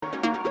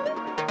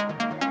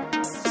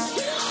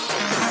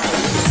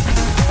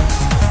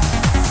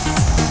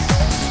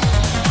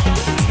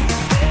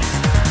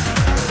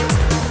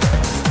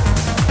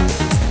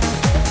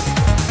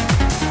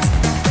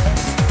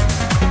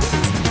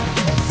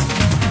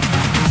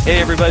Hey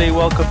everybody,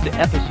 welcome to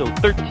episode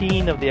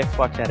 13 of the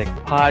Xbox Addict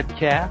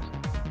podcast.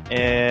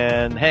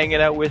 And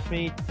hanging out with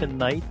me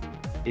tonight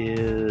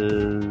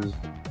is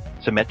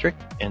Symmetric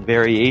and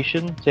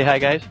Variation. Say hi,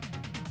 guys.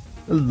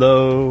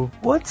 Hello.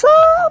 What's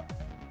up?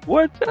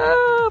 What's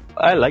up?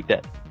 I like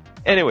that.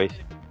 Anyways,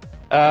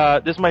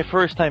 this is my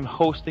first time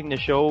hosting the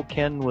show.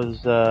 Ken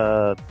was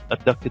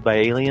abducted by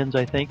aliens,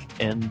 I think,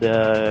 and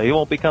he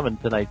won't be coming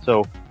tonight,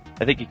 so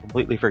I think he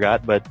completely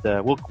forgot, but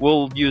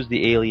we'll use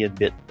the alien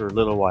bit for a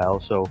little while.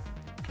 So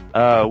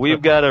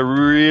we've got a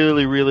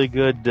really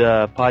good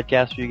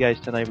podcast for you guys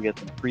tonight. We got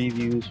some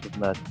previews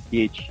from the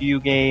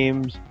THQ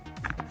games.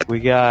 We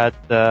got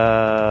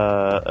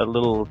a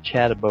little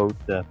chat about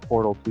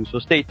Portal 2. So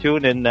stay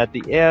tuned, and at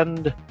the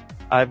end,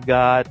 I've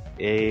got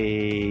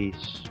a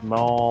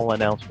small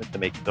announcement to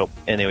make. So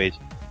anyways,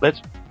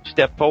 let's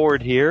step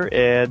forward here,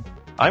 and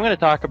I'm going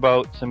to talk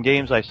about some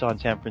games I saw in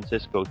San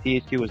Francisco.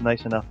 THQ was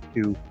nice enough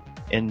to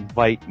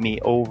invite me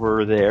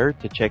over there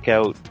to check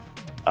out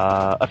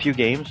a few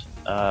games.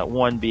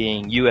 One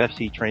being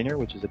UFC Trainer,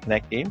 which is a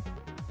Kinect game,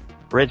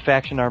 Red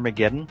Faction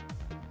Armageddon,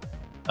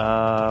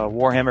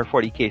 Warhammer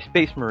 40k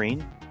Space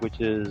Marine, which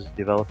is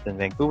developed in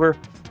Vancouver,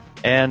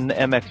 and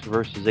MX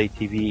vs.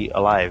 ATV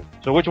Alive.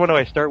 So which one do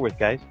I start with,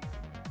 guys?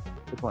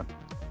 Which one?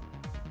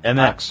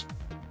 MX.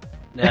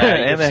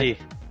 UFC.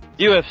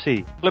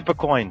 UFC. Flip a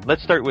coin.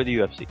 Let's start with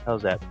UFC.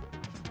 How's that?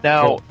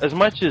 Now, Cool. As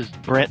much as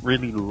Brent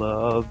really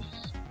loves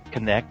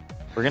Kinect,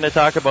 we're going to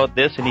talk about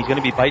this, and he's going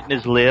to be biting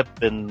his lip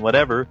and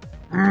whatever.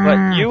 But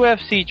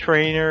UFC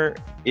Trainer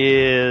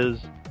is,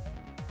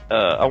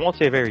 I won't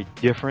say a very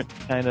different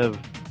kind of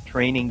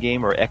training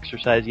game or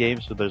exercise game.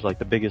 So there's like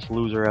The Biggest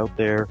Loser out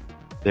there.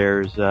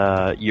 There's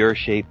Your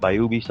Shape by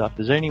Ubisoft.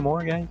 Is there any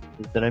more, guys?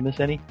 Did I miss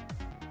any?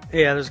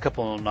 Yeah, there's a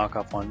couple of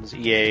knockoff ones.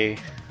 The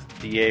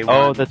EA one.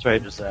 Oh, that's right.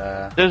 There's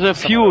a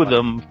few of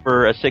them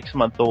for a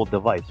 6-month-old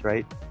device,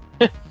 right?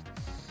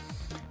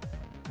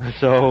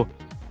 So,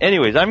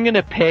 anyways, I'm going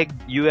to peg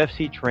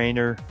UFC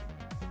Trainer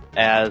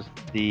as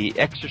the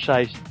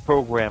exercise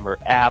program or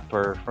app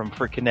or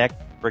for Kinect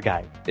for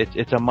guys.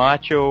 It's a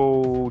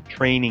macho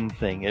training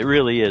thing. It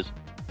really is.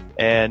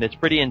 And it's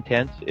pretty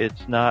intense.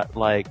 It's not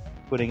like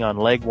putting on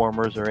leg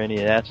warmers or any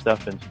of that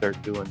stuff and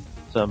start doing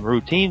some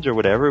routines or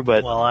whatever,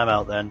 but... Well, I'm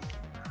out then.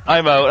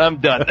 I'm out. I'm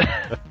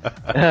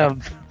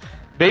done.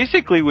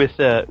 Basically, with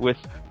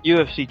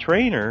UFC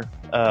Trainer,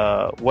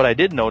 what I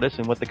did notice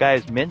and what the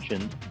guys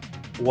mentioned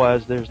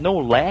was there's no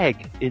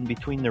lag in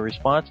between the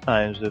response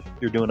times if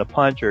you're doing a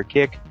punch or a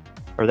kick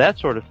or that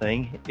sort of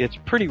thing. It's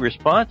pretty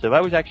responsive. I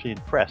was actually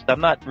impressed.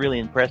 I'm not really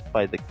impressed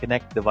by the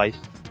Kinect device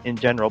in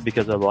general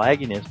because of the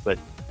lagginess, but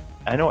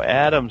I know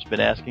Adam's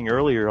been asking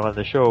earlier on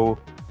the show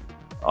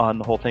on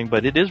the whole thing,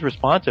 but it is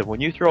responsive. When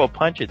you throw a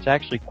punch, it's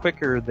actually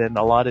quicker than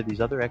a lot of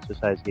these other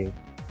exercise games.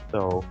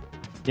 So,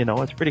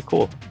 it's pretty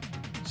cool.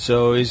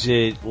 So is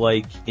it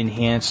like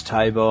enhanced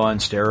Taibo on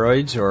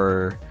steroids,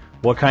 or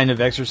what kind of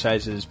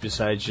exercises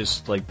besides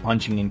just like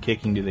punching and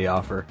kicking do they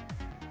offer?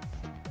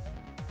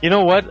 You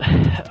know what?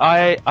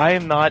 I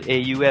am not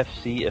a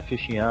UFC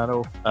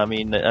aficionado. I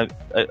mean,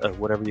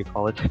 whatever you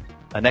call it,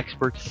 an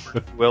expert, if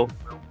you will.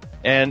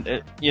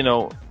 And,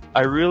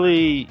 I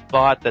really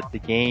thought that the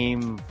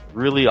game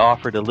really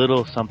offered a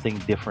little something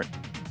different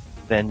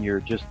than your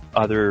just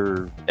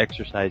other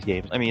exercise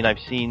games. I mean, I've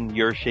seen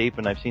Your Shape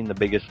and I've seen The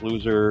Biggest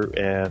Loser,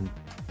 and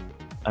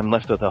I'm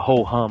left with a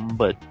ho-hum,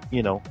 but,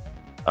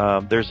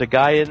 there's a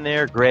guy in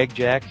there, Greg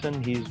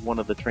Jackson. He's one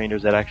of the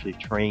trainers that actually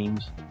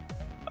trains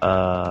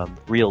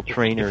real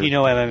trainers. If you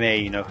know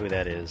MMA, you know who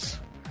that is.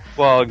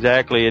 Well,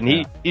 exactly.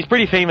 And he's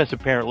pretty famous,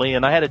 apparently.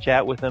 And I had a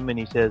chat with him, and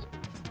he says,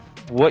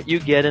 what you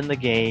get in the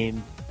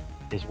game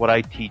is what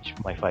I teach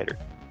my fighters.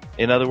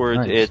 In other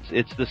words, Nice.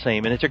 it's the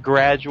same, and it's a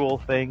gradual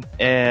thing.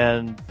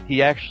 And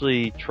he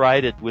actually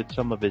tried it with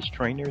some of his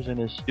trainers in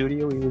his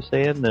studio, he was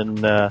saying,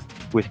 and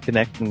with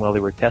Kinect while they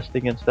were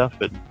testing and stuff,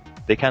 and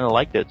they kind of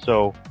liked it.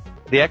 So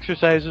the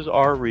exercises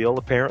are real,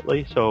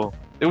 apparently. So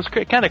it was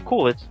kind of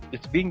cool.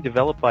 It's being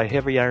developed by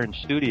Heavy Iron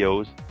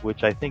Studios,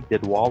 which I think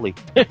did Wally.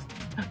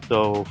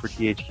 So for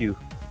THQ.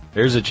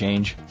 There's a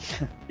change.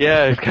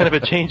 Yeah, it's kind of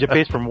a change of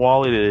pace from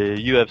Wally to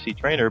UFC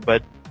Trainer,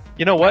 but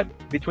you know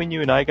what? Between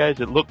you and I, guys,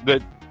 it looked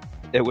good.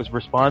 It was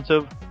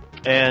responsive,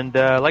 and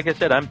like I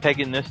said, I'm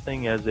pegging this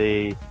thing as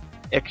a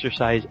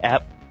exercise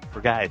app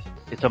for guys.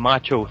 It's a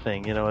macho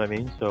thing, you know what I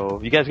mean? So,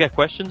 if you guys got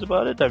questions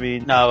about it? I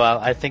mean, No,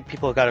 I think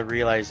people have got to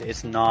realize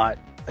it's not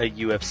a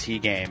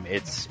UFC game.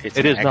 It's It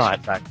an is not.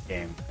 exercise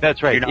game.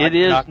 that's right. You're It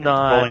is not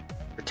not. going,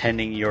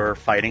 pretending you're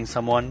fighting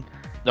someone.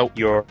 Nope.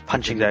 You're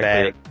punching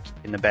Exactly the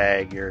bag in the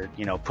bag.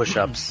 You're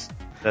push-ups.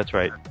 That's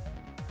right.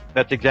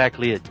 That's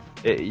exactly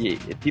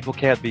it. People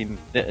can't be.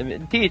 I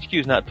mean, THQ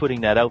is not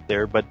putting that out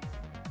there, but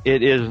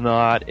it is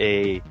not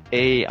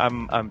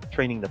I'm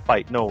training to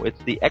fight. No,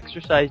 it's the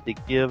exercise they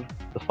give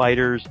the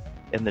fighters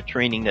and the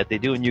training that they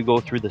do, and you go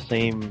through the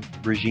same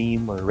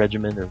regime or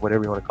regimen or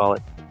whatever you want to call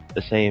it,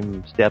 the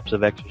same steps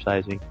of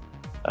exercising,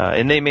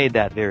 and they made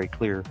that very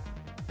clear.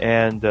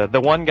 And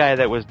the one guy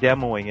that was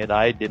demoing it,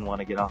 I didn't want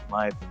to get off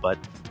my butt.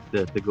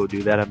 to go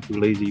do that. I'm too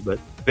lazy. But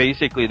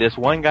basically, this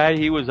one guy,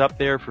 he was up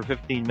there for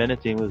 15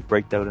 minutes and he was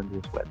breaked out into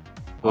a sweat.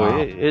 So Wow.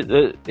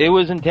 it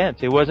was intense.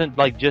 It wasn't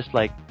like just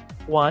like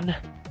 1,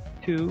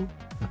 2,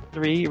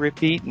 3,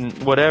 repeat and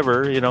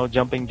whatever,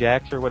 jumping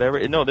jacks or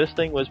whatever. No, this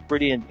thing was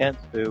pretty intense.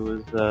 It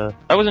was,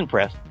 I was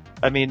impressed.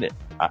 I mean,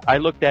 I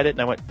looked at it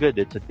and I went, good,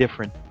 it's a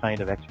different kind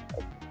of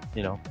exercise.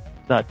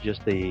 It's not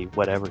just a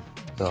whatever.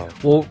 So.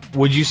 Well,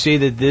 would you say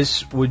that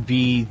this would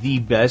be the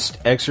best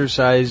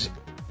exercise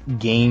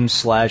game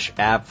 /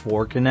 app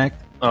for Kinect?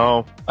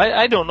 Oh,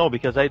 I don't know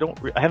because I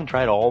haven't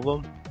tried all of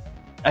them.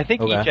 I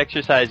think Okay. each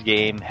exercise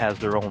game has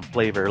their own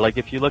flavor. Like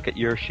if you look at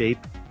Your Shape,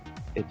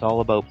 it's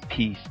all about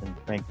peace and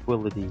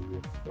tranquility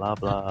and blah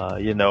blah,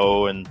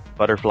 and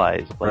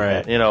butterflies, like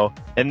Right. that,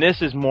 And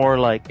this is more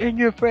like in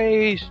your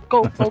face,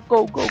 go go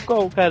go go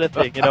go kind of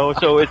thing,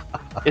 So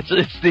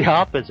it's the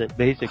opposite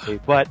basically.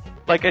 But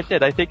like I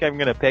said, I think I'm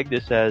gonna peg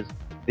this as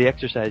the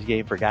exercise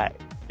game for guys.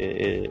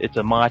 It's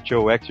a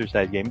macho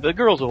exercise game. The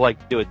girls will like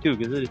to do it too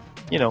because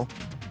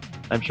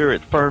I'm sure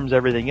it firms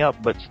everything up,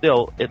 but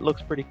still, it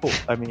looks pretty cool.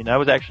 I mean, I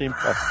was actually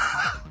impressed.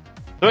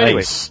 So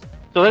anyway, Nice.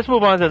 so let's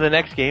move on to the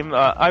next game.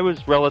 I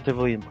was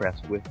relatively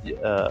impressed with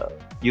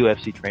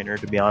UFC Trainer,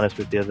 to be honest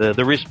with you.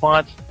 The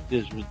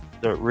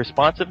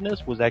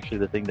responsiveness was actually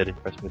the thing that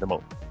impressed me the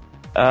most.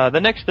 The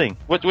next thing,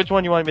 which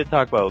one you want me to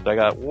talk about? I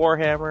got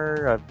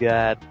Warhammer. I've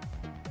got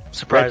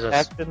Surprise Red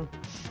us. Faction.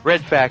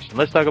 Red Faction.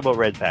 Let's talk about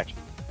Red Faction.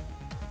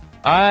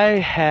 I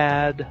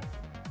had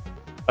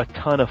a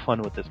ton of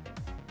fun with this game.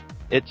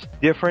 It's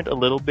different a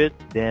little bit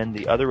than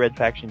the other Red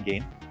Faction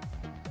game,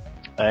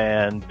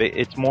 and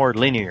it's more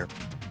linear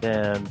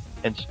and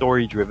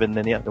story driven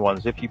than the other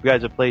ones. If you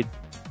guys have played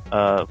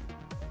the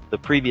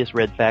previous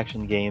Red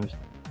Faction games,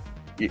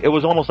 it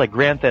was almost like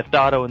Grand Theft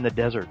Auto in the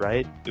desert,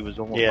 right? It was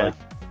almost like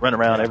run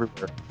around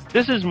everywhere.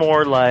 This is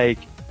more like,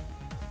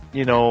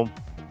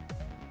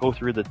 go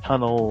through the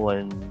tunnel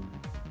and,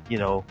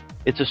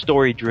 it's a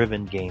story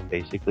driven game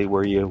basically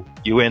where you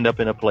end up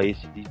in a place,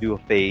 you do a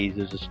phase,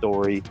 there's a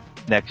story,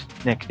 next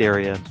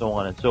area and so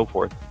on and so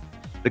forth.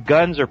 The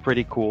guns are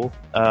pretty cool.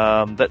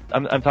 I'm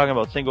talking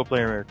about single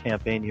player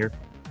campaign here.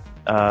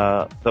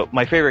 So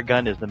my favorite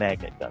gun is the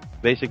magnet gun.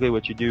 Basically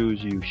what you do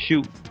is you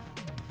shoot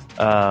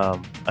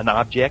an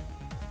object,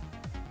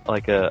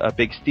 like a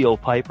big steel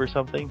pipe or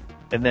something,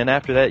 and then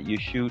after that you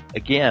shoot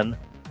again,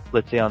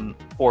 let's say on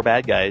 4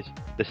 bad guys,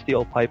 the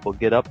steel pipe will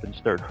get up and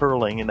start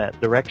hurling in that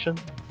direction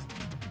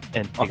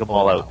and take them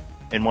all out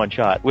in one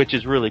shot, which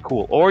is really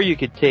cool. Or you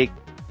could take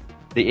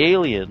the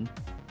alien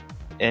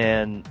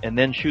and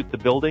then shoot the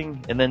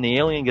building, and then the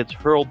alien gets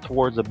hurled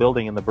towards the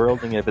building, and the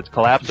building, if it's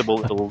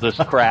collapsible, it'll just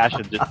crash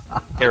and just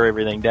tear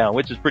everything down,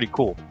 which is pretty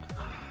cool.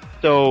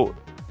 So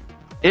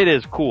it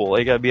is cool.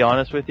 I gotta be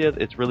honest with you,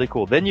 it's really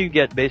cool. Then you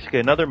get basically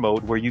another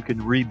mode where you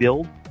can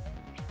rebuild.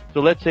 So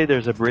let's say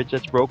there's a bridge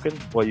that's broken.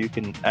 Well, you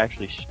can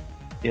actually,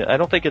 I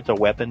don't think it's a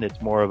weapon. It's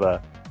more of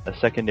a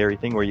secondary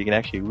thing where you can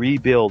actually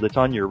rebuild. It's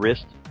on your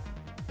wrist,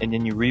 and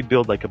then you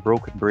rebuild like a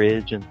broken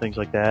bridge and things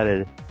like that.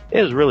 It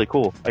is really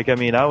cool.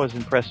 I was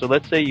impressed. So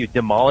let's say you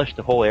demolished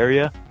the whole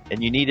area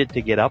and you needed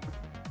to get up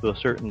to a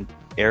certain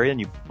area and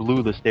you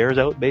blew the stairs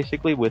out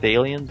basically with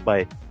aliens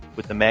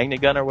with the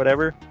magnet gun or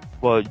whatever.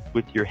 Well,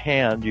 with your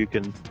hand, you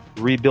can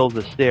rebuild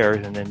the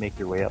stairs and then make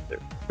your way up there.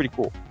 Pretty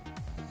cool.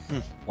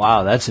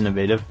 Wow, that's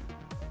innovative.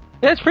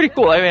 Yeah, it's pretty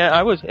cool.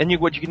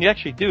 What you can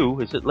actually do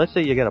is that, let's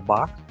say you get a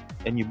box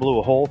and you blew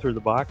a hole through the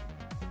box.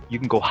 You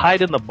can go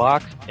hide in the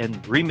box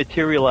and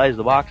rematerialize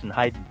the box and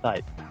hide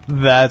inside.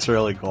 That's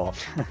really cool.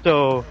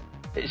 So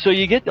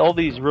you get all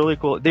these really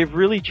cool. They've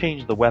really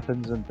changed the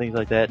weapons and things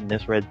like that in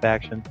this Red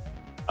Faction.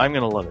 I'm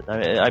gonna love it.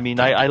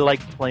 I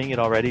liked playing it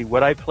already.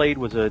 What I played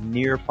was a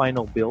near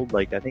final build.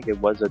 I think it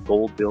was a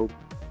gold build.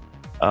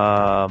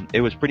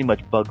 It was pretty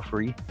much bug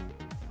free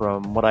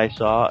from what I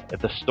saw.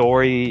 The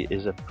story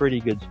is a pretty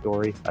good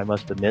story, I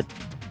must admit.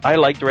 I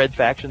liked Red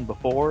Faction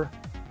before,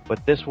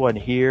 but this one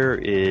here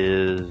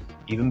is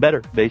even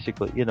better,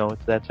 basically.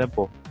 It's that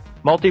simple.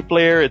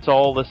 Multiplayer, it's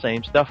all the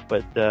same stuff,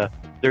 but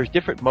there's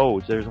different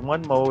modes. There's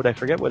one mode, I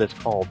forget what it's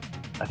called.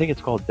 I think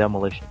it's called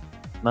Demolition.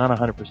 Not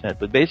 100%,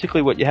 but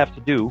basically what you have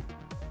to do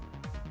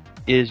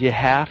is you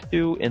have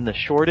to, in the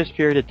shortest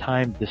period of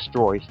time,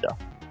 destroy stuff.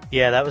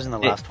 Yeah, that was in the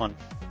last one.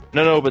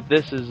 No, but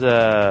this is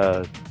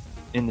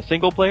in the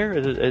single player?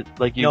 Is it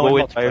like you No, go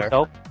in in by multiplayer.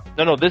 yourself?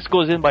 No, this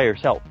goes in by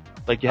yourself.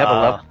 Like you have a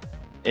level,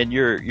 and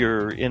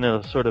you're in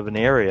a sort of an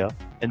area,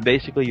 and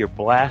basically you're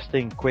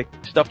blasting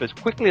stuff as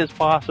quickly as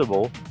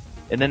possible,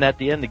 and then at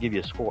the end they give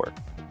you a score.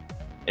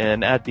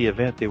 And at the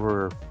event they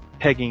were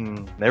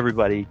pegging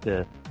everybody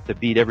to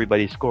beat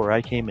everybody's score.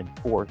 I came in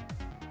 4th,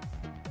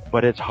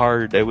 but it's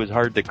hard. It was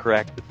hard to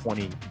crack the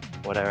 20,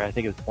 whatever. I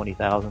think it was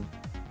 20,000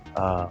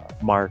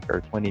 mark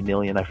or 20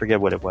 million. I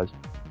forget what it was,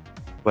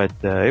 but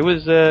it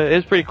was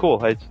pretty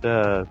cool. It's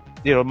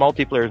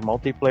multiplayer is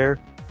multiplayer.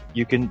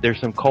 There's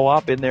some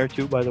co-op in there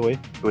too, by the way,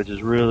 which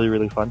is really,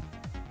 really fun.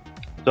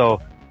 So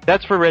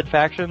that's for Red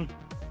Faction.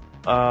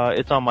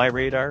 It's on my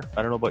radar.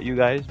 I don't know about you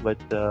guys, but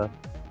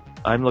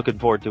I'm looking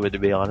forward to it, to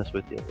be honest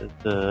with you.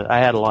 I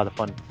had a lot of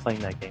fun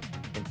playing that game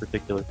in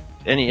particular.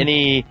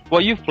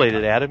 Well, you've played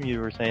it, Adam. You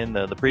were saying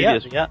the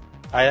previous. Yeah.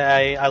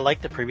 I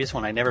liked the previous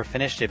one. I never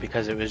finished it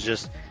because it was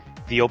just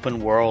the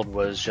open world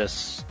was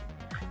just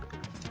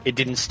it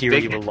didn't steer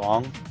you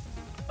along.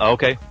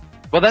 Okay.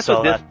 Well, that's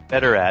So what this is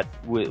better at.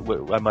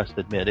 I must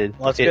admit it.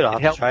 Well, that's good. I'll have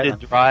It to helps try to them.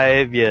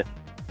 drive you.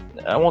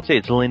 I won't say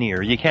it's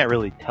linear. You can't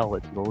really tell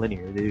it's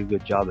linear. They do a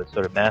good job at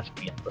sort of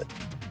masking it, but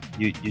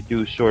you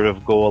do sort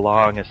of go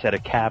along a set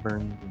of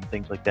caverns and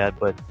things like that.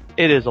 But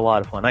it is a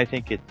lot of fun. I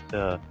think it's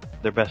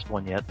their best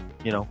one yet.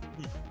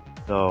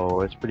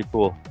 So it's pretty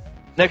cool.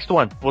 Next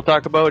one we'll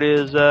talk about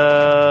is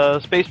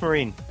Space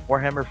Marine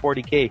Warhammer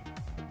 40K,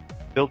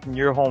 built in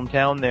your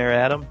hometown there,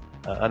 Adam.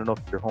 I don't know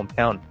if your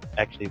hometown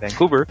actually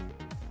Vancouver.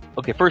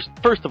 Okay, first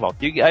of all,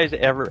 have you guys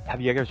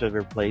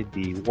ever played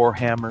the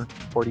Warhammer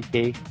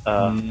 40K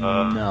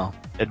No.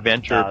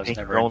 adventure? No, I was Paint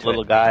never your own into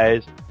little it.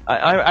 guys.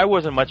 I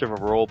wasn't much of a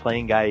role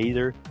playing guy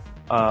either.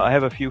 I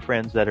have a few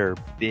friends that are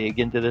big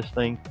into this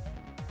thing,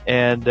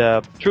 and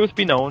truth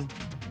be known,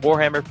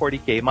 Warhammer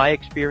 40K, my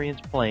experience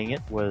playing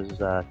it was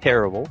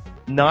terrible.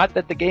 Not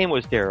that the game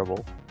was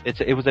terrible.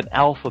 It was an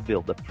alpha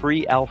build, a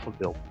pre-alpha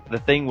build. The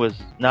thing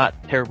was not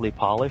terribly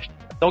polished.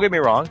 Don't get me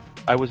wrong.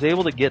 I was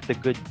able to get the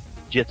good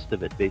gist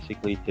of it,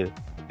 basically,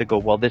 to go,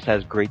 well, this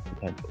has great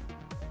potential.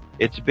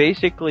 It's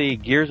basically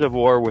Gears of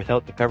War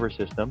without the cover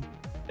system.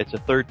 It's a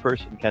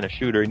third-person kind of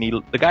shooter, and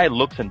the guy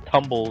looks and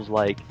tumbles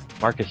like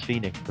Marcus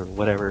Phoenix or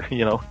whatever,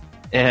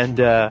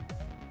 And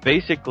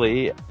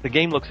basically, the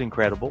game looks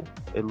incredible.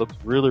 It looks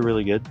really,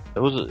 really good.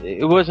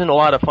 It wasn't a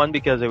lot of fun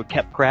because it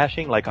kept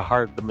crashing like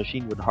the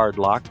machine would hard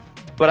lock.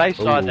 But I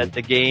saw Ooh.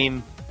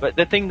 that but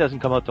the thing doesn't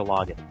come out to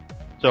login.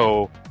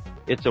 So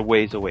it's a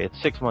ways away.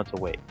 It's 6 months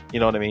away. You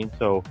know what I mean?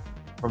 So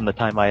from the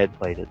time I had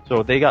played it.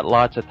 So they got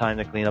lots of time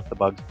to clean up the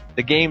bugs.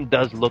 The game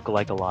does look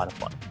like a lot of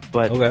fun.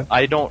 But Okay.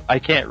 I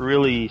can't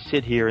really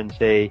sit here and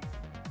say,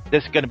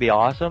 this is going to be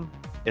awesome.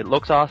 It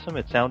looks awesome.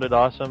 It sounded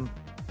awesome.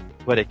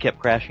 But it kept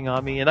crashing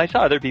on me. And I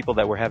saw other people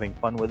that were having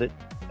fun with it.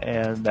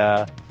 And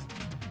I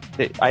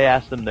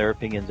asked them their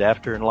opinions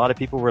after. And a lot of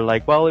people were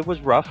like, well, it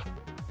was rough.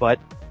 But,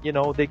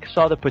 they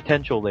saw the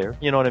potential there.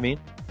 You know what I mean?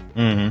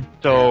 Mm-hmm.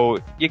 So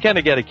you kind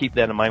of got to keep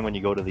that in mind when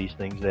you go to these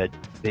things, that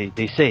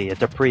they say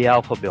it's a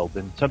pre-alpha build,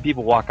 and some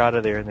people walk out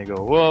of there and they go,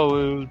 "Whoa,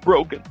 it was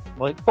broken."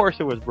 Well, of course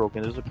it was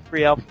broken. It was a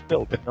pre-alpha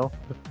build,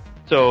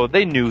 So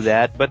they knew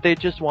that, but they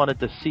just wanted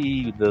to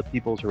see the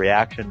people's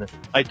reaction.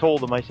 I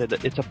told them, I said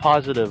that it's a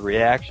positive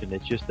reaction.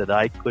 It's just that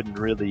I couldn't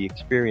really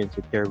experience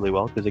it terribly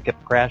well because it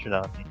kept crashing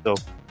on me. So,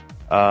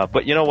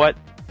 but you know what?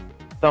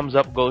 Thumbs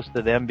up goes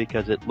to them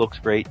because it looks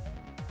great,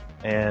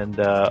 and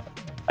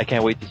I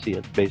can't wait to see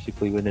it,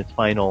 basically, in its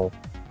final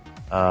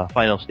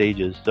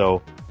stages.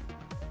 So,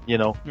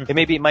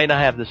 maybe it might not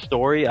have the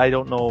story. I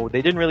don't know.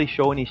 They didn't really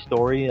show any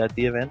story at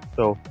the event.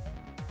 So,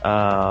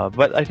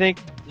 but I think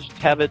just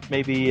have it,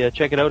 maybe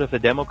check it out if the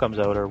demo comes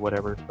out or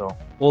whatever. So,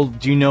 Well,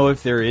 do you know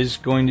if there is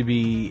going to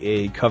be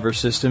a cover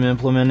system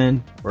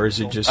implemented, or is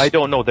it just? I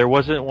don't know. There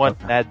wasn't one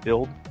Okay. bad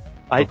build.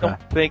 I Okay.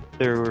 don't think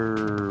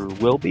there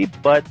will be,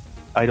 but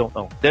I don't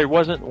know. There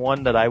wasn't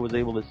one that I was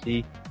able to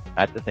see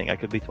at the thing. I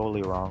could be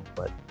totally wrong,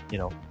 but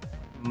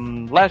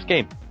last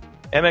game,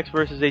 MX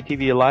versus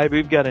ATV Alive.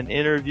 We've got an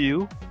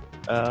interview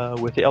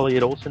with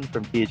Elliot Olsen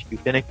from THQ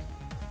Phoenix,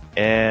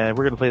 and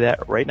we're going to play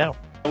that right now.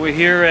 We're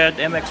here at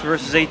MX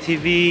vs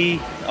ATV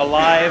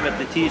Alive at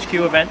the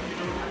THQ event.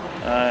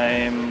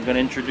 I'm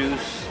going to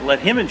let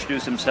him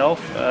introduce himself.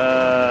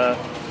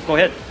 Go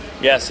ahead.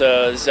 Yeah,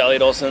 so this is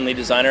Elliot Olsen, lead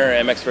designer,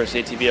 MX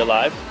vs ATV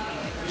Alive.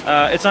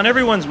 It's on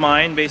everyone's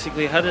mind,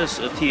 basically, how does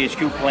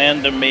THQ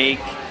plan to make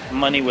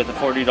money with a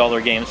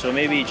 $40 game? So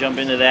maybe jump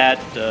into that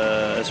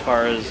as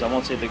far as, I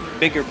won't say the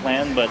bigger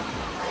plan, but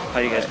how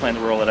you guys plan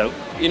to roll it out.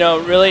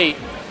 Really,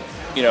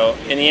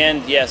 in the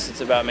end, yes,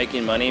 it's about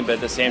making money, but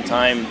at the same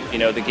time,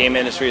 the game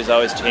industry is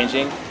always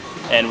changing,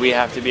 and we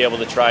have to be able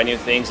to try new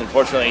things.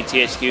 Unfortunately,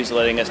 THQ is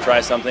letting us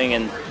try something,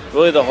 and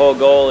really the whole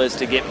goal is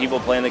to get people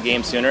playing the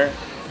game sooner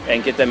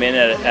and get them in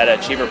at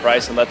a cheaper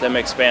price and let them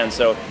expand.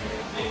 So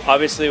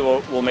obviously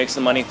we'll make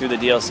some money through the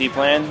DLC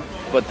plan,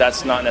 but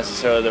that's not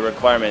necessarily the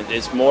requirement.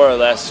 It's more or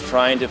less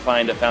trying to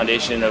find a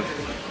foundation of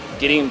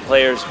getting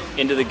players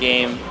into the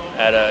game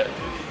at a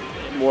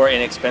more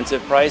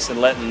inexpensive price and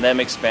letting them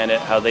expand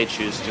it how they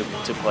choose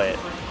to play it.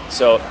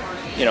 So,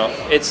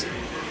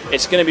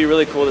 it's going to be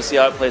really cool to see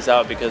how it plays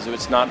out, because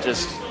it's not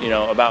just,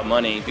 about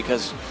money,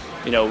 because,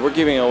 we're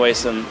giving away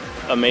some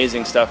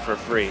amazing stuff for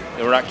free.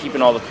 And we're not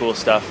keeping all the cool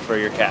stuff for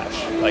your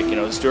cash. Like,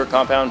 the Stewart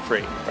Compound,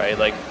 free, right?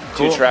 Like,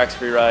 Cool. 2 tracks,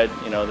 free ride,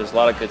 there's a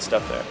lot of good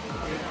stuff there.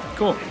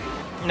 Cool.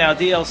 Now,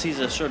 DLC is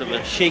a sort of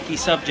a shaky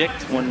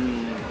subject.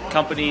 When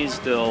companies,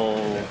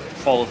 they'll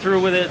follow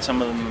through with it.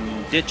 Some of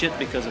them ditch it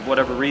because of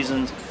whatever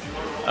reasons.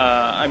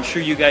 I'm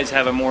sure you guys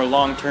have a more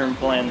long-term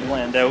plan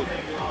planned out.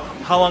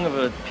 How long of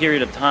a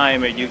period of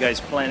time are you guys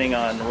planning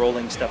on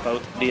rolling stuff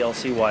out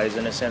DLC-wise,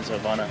 in a sense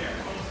of on an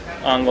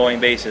ongoing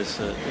basis?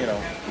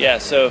 Yeah,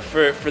 so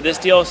for this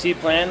DLC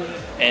plan,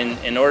 and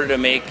in order to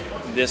make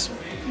this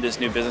this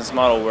new business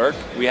model work,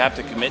 we have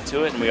to commit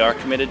to it, and we are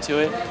committed to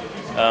it.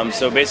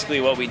 So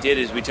basically what we did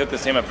is we took the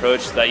same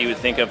approach that you would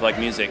think of like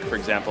music, for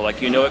example.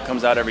 Like, it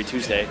comes out every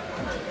Tuesday.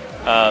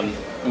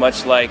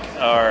 Much like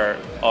our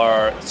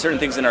certain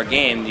things in our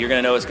game, you're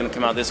going to know it's going to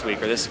come out this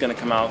week, or this is going to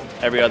come out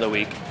every other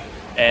week.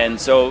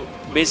 And so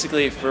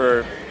basically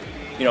you're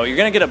going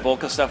to get a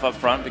bulk of stuff up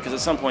front, because at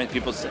some point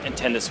people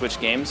tend to switch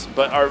games.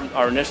 But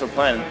our initial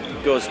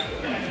plan goes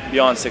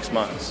beyond 6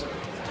 months.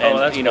 And,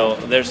 that's cool.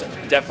 There's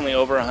definitely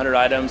over 100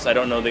 items. I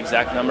don't know the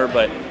exact number,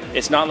 but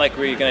it's not like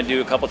we're going to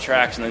do a couple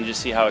tracks and then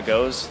just see how it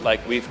goes.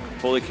 Like, we've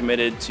fully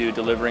committed to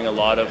delivering a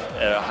lot of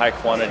high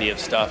quantity of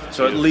stuff.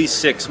 So at least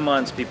 6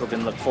 months, people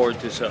can look forward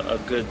to a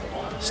good,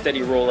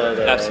 steady rollout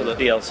of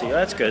DLC.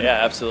 That's good.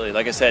 Yeah, absolutely.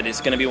 Like I said, it's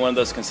going to be one of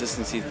those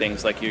consistency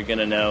things. Like, you're going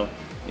to know,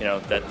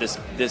 that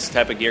this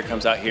type of gear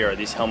comes out here, or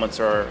these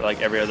helmets are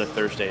like every other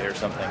Thursday or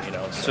something,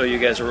 So you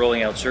guys are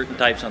rolling out certain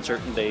types on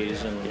certain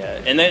days, and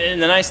and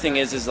the nice thing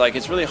is like,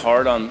 it's really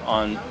hard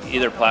on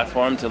either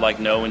platform to like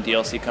know when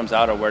DLC comes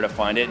out or where to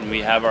find it. And we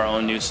have our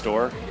own new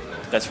store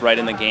that's right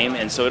in the game,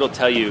 and so it'll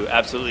tell you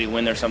absolutely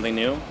when there's something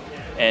new,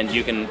 and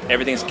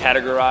everything's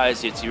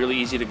categorized. It's really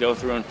easy to go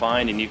through and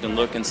find, and you can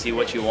look and see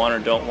what you want or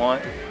don't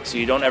want, so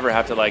you don't ever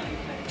have to like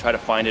try to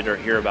find it or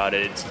hear about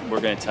it. We're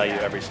going to tell you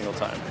every single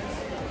time.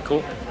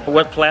 Cool.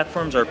 What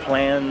platforms are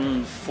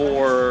planned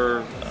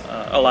for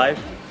Alive?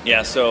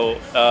 Yeah, so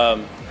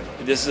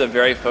this is a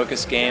very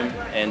focused game,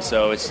 and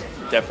so it's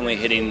definitely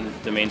hitting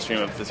the mainstream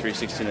of the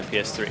 360 and the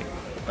PS3.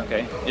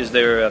 Okay. Is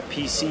there a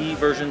PC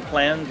version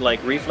planned,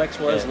 like Reflex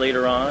was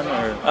later on,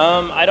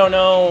 or? I don't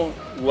know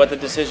what the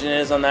decision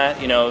is on that.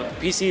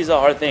 PC is a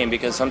hard thing,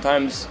 because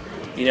sometimes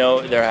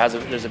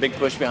there's a big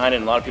push behind it,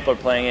 and a lot of people are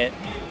playing it,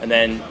 and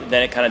then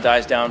it kind of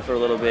dies down for a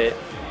little bit.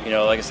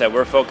 Like I said,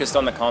 we're focused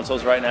on the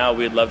consoles right now.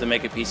 We'd love to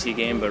make a PC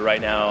game, but right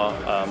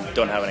now,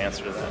 don't have an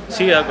answer to that.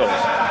 See how it goes.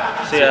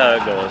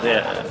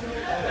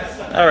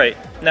 Yeah. All right.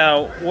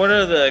 Now, what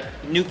are the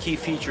new key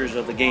features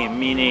of the game?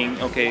 Meaning,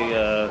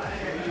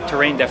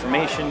 terrain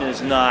deformation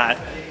is not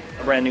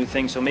a brand new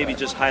thing, so maybe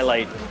just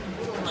highlight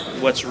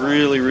what's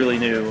really, really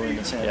new in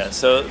a sense. Yeah.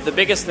 So the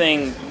biggest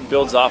thing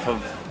builds off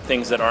of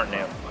things that aren't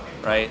new,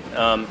 right?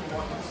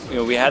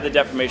 We had the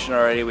deformation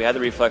already. We had the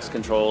reflex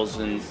controls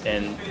and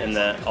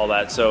all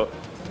that. So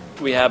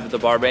we have the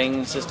bar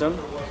banging system,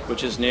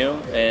 which is new,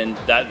 and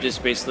that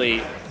just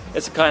basically,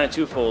 it's kind of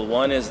twofold.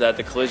 One is that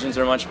the collisions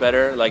are much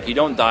better. Like, you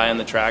don't die on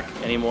the track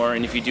anymore,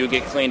 and if you do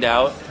get cleaned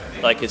out,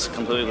 like, it's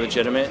completely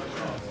legitimate,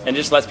 and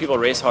just lets people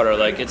race harder.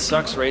 Like, it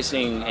sucks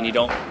racing, and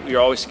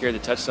you're always scared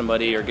to touch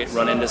somebody or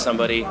run into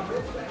somebody.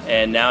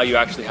 And now you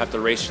actually have to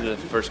race to the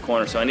first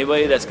corner. So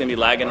anybody that's going to be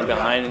lagging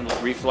behind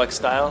reflex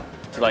style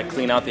to like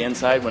clean out the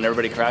inside when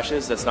everybody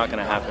crashes, that's not going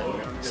to happen.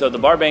 So the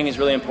bar bang is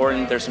really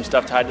important. There's some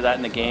stuff tied to that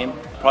in the game.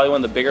 Probably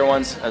one of the bigger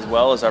ones as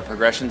well is our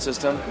progression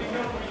system.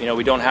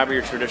 We don't have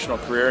your traditional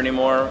career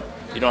anymore.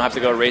 You don't have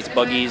to go race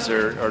buggies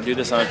or do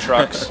this on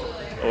trucks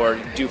or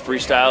do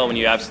freestyle when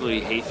you absolutely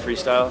hate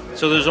freestyle.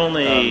 So there's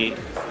only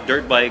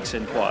dirt bikes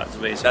and quads,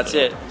 basically. That's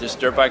it. Just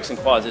dirt bikes and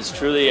quads. It's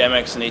truly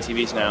MX and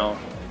ATVs now.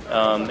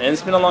 And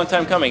it's been a long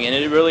time coming, and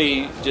it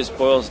really just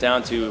boils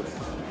down to,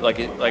 like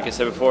I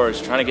said before,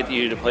 is trying to get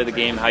you to play the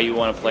game how you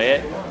want to play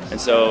it.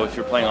 And so if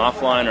you're playing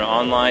offline or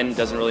online, it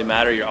doesn't really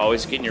matter. You're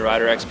always getting your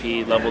rider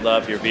XP leveled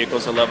up. Your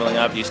vehicles are leveling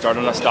up. You start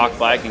on a stock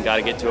bike and got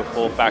to get to a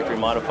full factory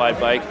modified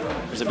bike.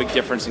 There's a big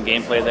difference in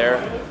gameplay there.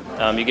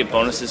 You get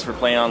bonuses for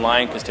playing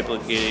online because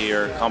typically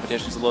your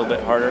competition's a little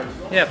bit harder.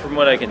 Yeah, from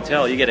what I can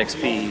tell, you get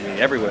XP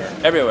everywhere.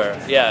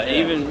 Everywhere, yeah.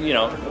 Even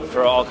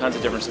for all kinds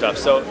of different stuff.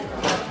 So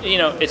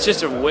it's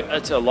just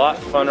it's a lot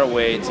funner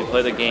way to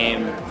play the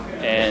game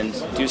and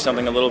do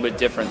something a little bit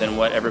different than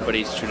what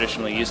everybody's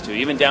traditionally used to.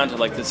 Even down to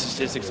like the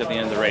statistics at the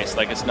end of the race.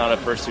 Like, it's not a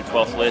 1st through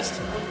 12th list.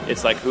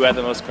 It's like who had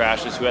the most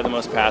crashes, who had the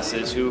most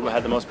passes, who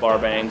had the most bar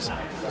bangs,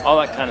 all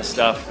that kind of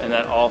stuff, and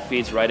that all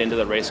feeds right into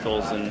the race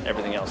goals and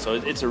everything else. So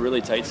it's a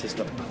really tight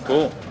system.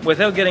 Cool.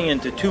 Without getting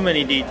into too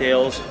many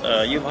details,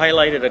 you've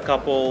highlighted a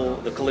couple,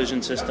 the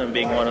collision system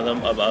being one of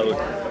them,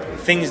 about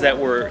things that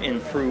were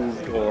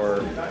improved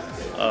or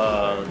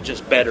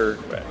just better.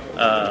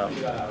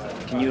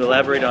 Can you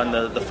elaborate on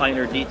the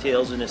finer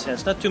details in a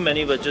sense? Not too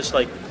many, but just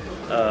like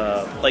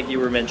you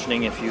were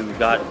mentioning, if you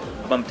got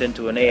bumped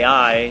into an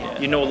AI,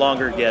 you no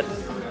longer get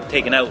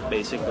taken out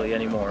basically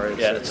anymore.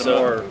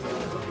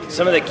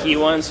 Some of the key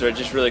ones are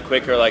just really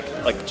quick, or like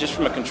just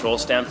from a control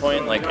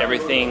standpoint, like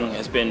everything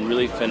has been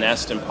really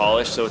finessed and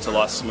polished, so it's a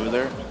lot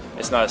smoother.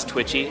 It's not as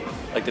twitchy.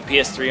 Like the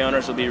PS3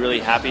 owners will be really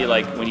happy.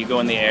 Like when you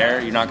go in the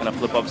air, you're not going to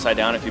flip upside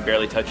down if you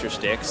barely touch your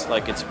sticks.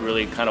 Like it's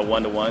really kind of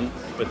one-to-one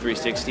with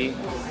 360. We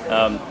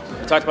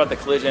talked about the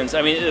collisions.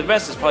 I mean, the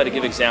best is probably to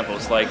give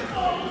examples. Like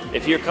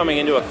if you're coming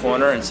into a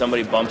corner and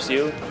somebody bumps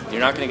you, you're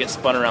not going to get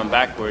spun around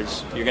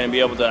backwards. You're going to be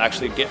able to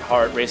actually get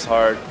hard, race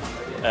hard,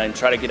 and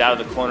try to get out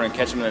of the corner and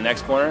catch them in the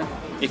next corner.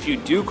 If you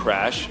do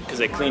crash because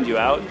they cleaned you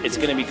out, it's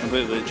going to be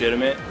completely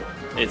legitimate.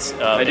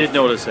 I did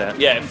notice that.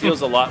 Yeah, it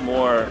feels a lot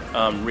more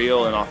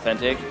real and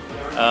authentic.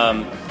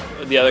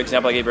 The other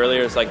example I gave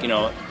earlier is like,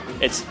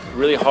 it's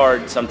really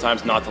hard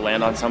sometimes not to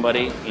land on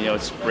somebody. You know,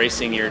 it's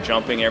racing, you're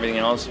jumping, everything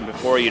else. And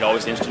before, you'd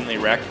always instantly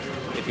wreck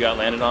if you got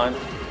landed on.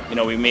 You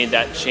know, we made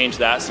that, change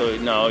that, so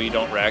no, you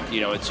don't wreck.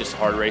 You know, it's just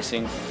hard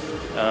racing.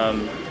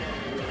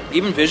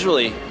 Even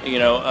visually, you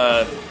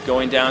know,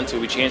 going down to,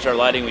 we changed our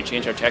lighting, we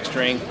changed our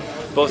texturing.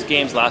 Both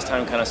games last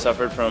time kind of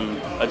suffered from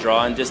a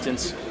draw and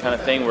distance kind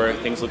of thing where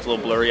things looked a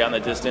little blurry out in the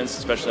distance,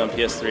 especially on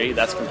PS3.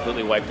 That's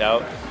completely wiped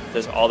out.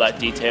 There's all that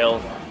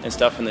detail and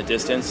stuff in the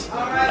distance.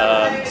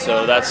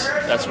 So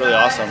that's really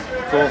awesome.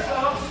 Cool.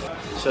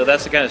 So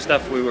that's the kind of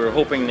stuff we were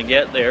hoping to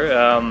get there.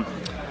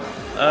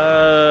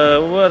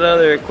 What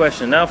other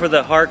question? Now for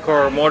the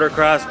hardcore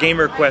motocross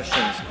gamer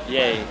questions.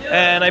 Yay.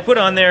 And I put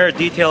on there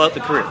detail out the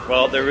career.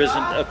 Well, there isn't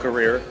a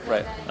career.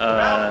 Right.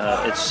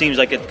 It seems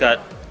like the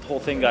whole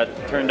thing got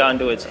turned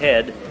onto its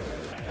head.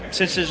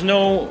 Since there's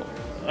no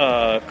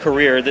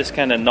career, this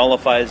kind of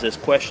nullifies this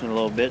question a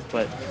little bit,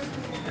 but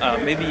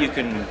maybe you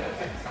can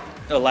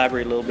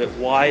elaborate a little bit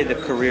why the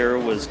career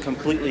was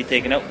completely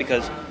taken out,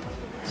 because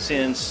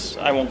since,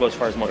 I won't go as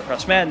far as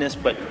Motocross Madness,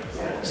 but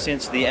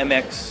since the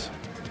MX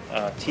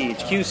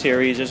THQ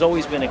series, there's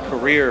always been a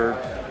career,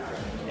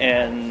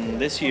 and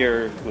this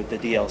year with the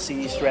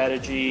DLC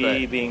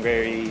strategy being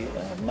very,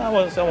 I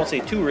won't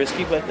say too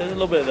risky, but there's a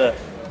little bit of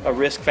a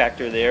risk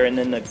factor there, and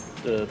then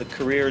the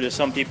career, there's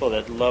some people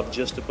that love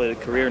just to play the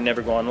career and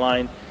never go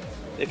online.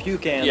 If you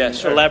can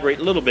elaborate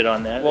a little bit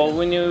on that. Well,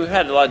 when you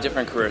had a lot of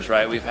different careers,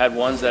 right? We've had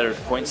ones that are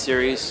point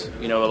series.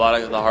 You know, a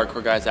lot of the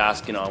hardcore guys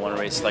ask, you know, I want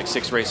to race like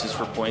 6 races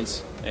for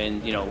points.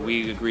 And, you know,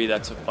 we agree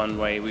that's a fun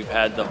way. We've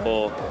had the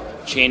whole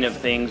chain of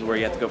things where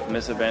you have to go from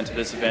this event to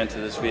this event to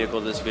this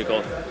vehicle to this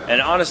vehicle.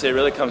 And honestly, it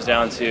really comes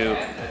down to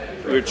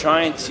we're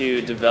trying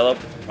to develop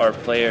our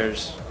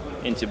players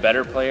into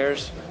better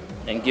players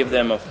and give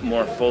them a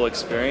more full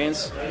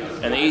experience.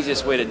 And the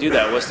easiest way to do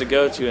that was to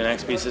go to an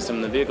XP system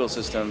and the vehicle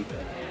system,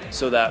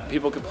 so that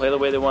people could play the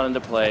way they wanted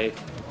to play.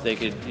 They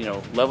could, you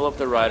know, level up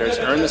their riders,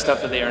 earn the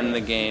stuff that they earn in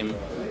the game,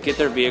 get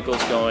their vehicles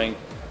going,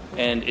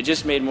 and it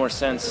just made more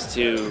sense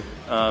to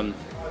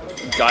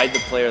guide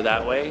the player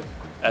that way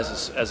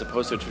as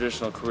opposed to a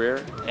traditional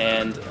career.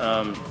 And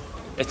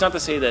it's not to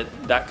say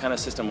that kind of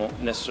system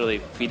won't necessarily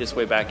feed its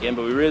way back in,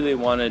 but we really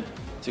wanted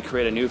to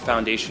create a new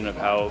foundation of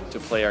how to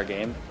play our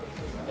game.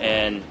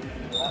 And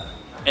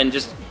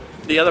just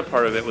the other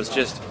part of it was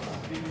just,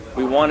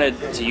 we wanted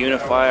to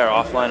unify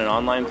our offline and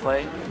online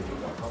play,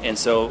 and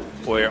so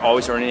we're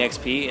always earning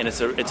XP, and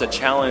it's a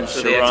challenge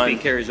so to the run.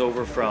 XP carries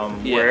over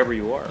from wherever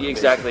you are.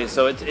 Exactly.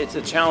 So it's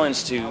a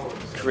challenge to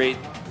create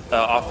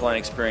an offline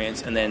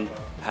experience and then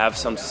have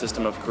some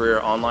system of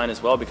career online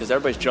as well, because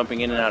everybody's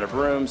jumping in and out of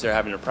rooms. They're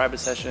having their private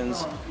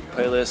sessions,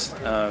 playlists.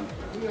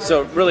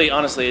 So really,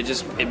 honestly,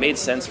 it made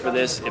sense for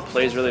this. It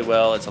plays really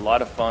well. It's a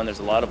lot of fun. There's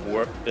a lot of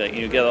work.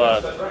 You get a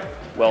lot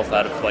of wealth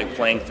out of like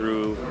playing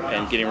through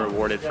and getting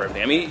rewarded for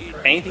everything. I mean,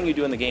 anything you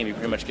do in the game, you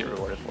pretty much get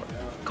rewarded for.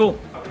 Cool.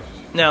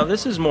 Now,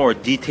 this is more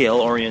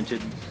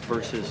detail-oriented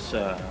versus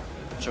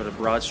sort of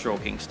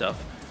broad-stroking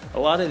stuff. A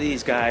lot of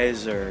these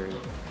guys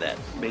that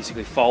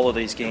basically follow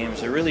these games,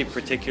 they're really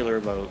particular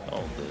about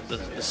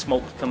the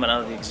smoke coming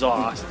out of the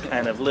exhaust,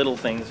 kind of little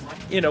things.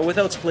 You know,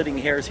 without splitting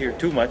hairs here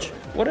too much,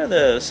 what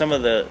are some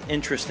of the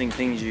interesting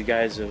things you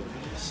guys have,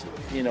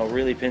 you know,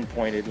 really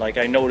pinpointed? Like,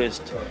 I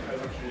noticed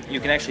you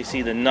can actually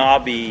see the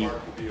knobby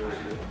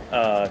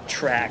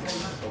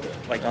tracks,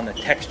 like on the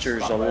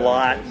textures, a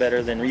lot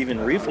better than even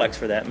Reflex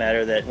for that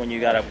matter, that when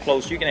you got up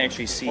close you can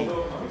actually see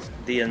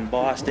the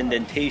embossed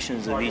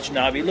indentations of each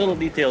knobby, little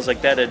details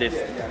like that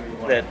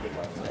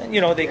you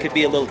know, they could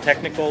be a little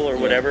technical or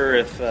whatever.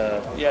 If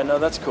no,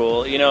 that's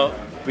cool. You know,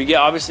 we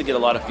obviously get a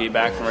lot of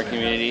feedback from our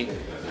community.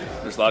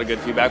 There's a lot of good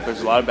feedback, but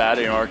there's a lot of bad.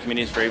 You know, our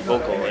community is very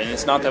vocal, and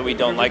it's not that we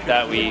don't like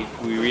that. We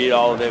read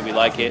all of it, we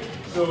like it,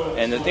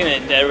 and the thing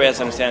that everybody has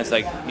to understand is,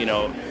 like, you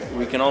know,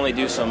 we can only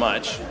do so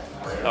much,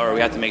 or we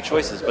have to make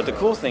choices. But the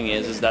cool thing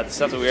is that the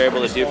stuff that we were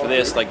able to do for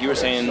this, like you were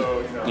saying,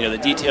 you know, the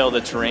detail of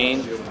the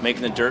terrain,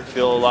 making the dirt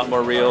feel a lot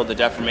more real, the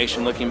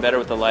deformation looking better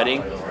with the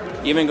lighting,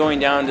 even going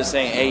down to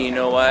saying, hey, you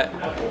know what,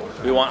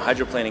 we want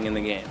hydroplaning in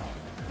the game.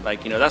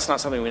 Like, you know, that's not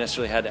something we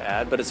necessarily had to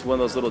add, but it's one of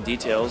those little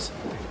details.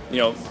 You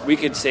know, we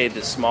could say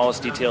the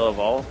smallest detail of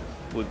all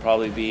would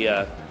probably be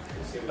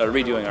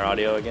redoing our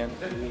audio again.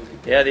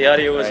 Yeah, the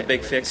audio was a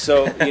big fix.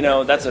 So, you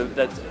know, that's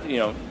you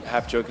know,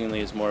 half jokingly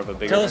is more of a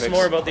bigger Tell us fix.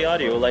 more about the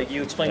audio. Like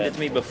you explained it to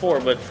me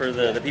before, but for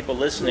the people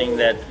listening,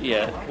 that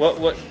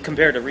what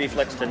compared to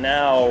Reflex to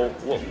now,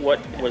 what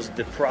was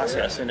the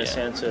process in a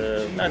sense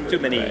of, not too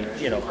many,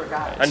 you know,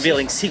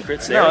 unveiling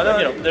secrets there. No, but,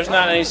 you know, there's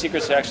not any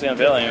secrets to actually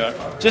unveil anymore.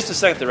 Just to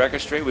set the record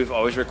straight, we've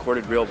always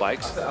recorded real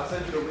bikes.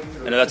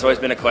 I know that's always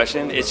been a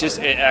question. It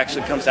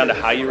actually comes down to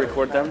how you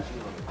record them.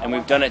 And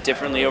we've done it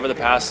differently over the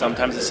past.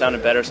 Sometimes it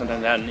sounded better,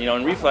 sometimes it hadn't. You know,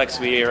 in Reflex,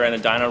 we are in a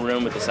dyno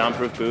room with a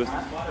soundproof booth,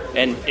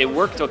 and it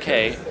worked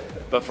okay.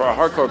 But for our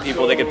hardcore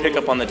people, they could pick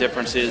up on the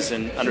differences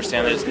and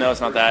understand that it's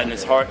not that, and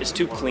it's hard. It's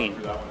too clean.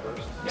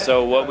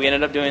 So what we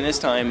ended up doing this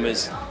time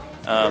was,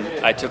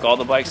 I took all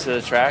the bikes to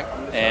the track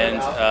and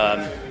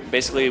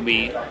basically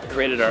we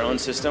created our own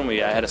system. I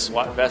had a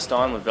SWAT vest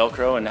on with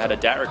Velcro and had a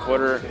DAT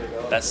recorder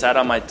that sat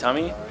on my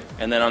tummy.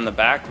 And then on the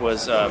back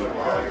was,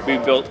 we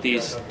built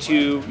these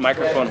 2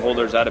 microphone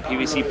holders out of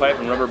PVC pipe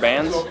and rubber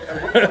bands.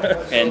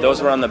 And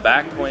those were on the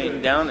back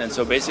pointing down. And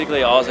so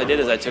basically all I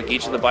did is I took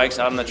each of the bikes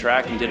out on the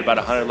track and did about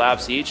 100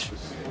 laps each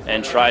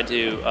and tried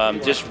to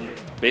just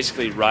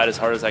basically ride as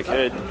hard as I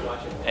could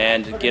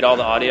and get all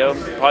the audio.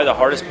 Probably the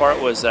hardest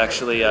part was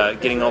actually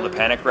getting all the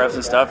panic revs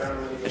and stuff.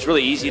 It's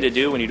really easy to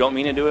do when you don't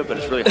mean to do it, but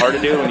it's really hard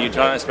to do when you're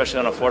trying, especially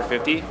on a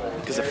 450,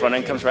 because the front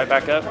end comes right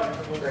back up.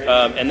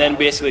 And then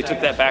basically took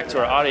that back to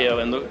our audio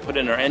and put it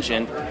in our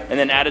engine, and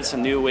then added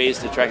some new ways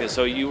to track it.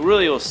 So you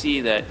really will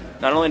see that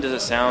not only does it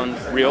sound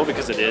real,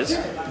 because it is,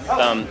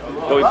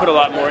 but we put a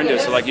lot more into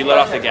it. So like you let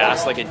off the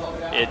gas, like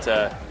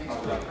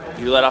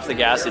you let off the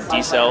gas, it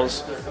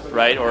decells,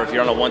 right? Or if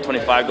you're on a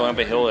 125 going up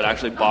a hill, it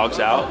actually bogs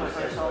out.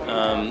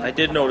 I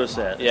did notice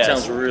that. Yes. It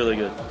sounds really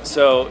good.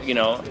 So,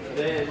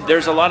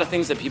 there's a lot of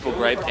things that people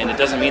gripe, and it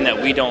doesn't mean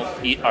that we don't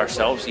eat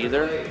ourselves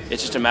either.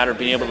 It's just a matter of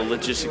being able to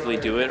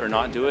logistically do it or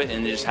not do it,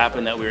 and it just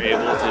happened that we were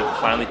able to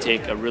finally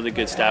take a really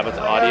good stab at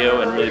the audio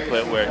and really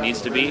put it where it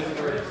needs to be.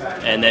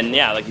 And then,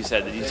 yeah, like you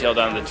said, the detail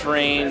down the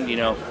terrain,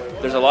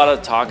 there's a lot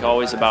of talk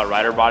always about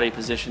rider body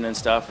position and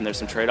stuff, and there's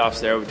some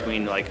trade-offs there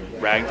between like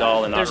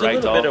ragdoll and not ragdoll. There's a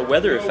little bit of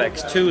weather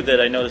effects too that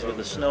I noticed with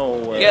the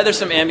snow. Yeah, there's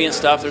some ambient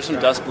stuff. There's some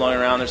dust blowing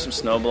around. There's some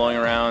snow blowing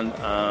around.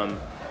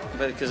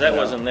 Because that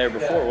wasn't there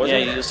before, was it?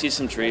 Yeah, you'll see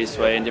some trees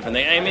sway and different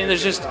things. I mean,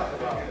 there's just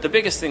the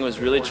biggest thing was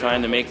really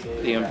trying to make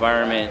the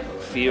environment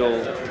feel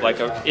like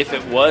if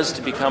it was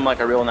to become like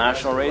a real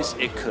national race,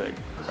 it could.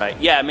 Right.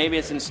 Yeah, maybe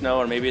it's in snow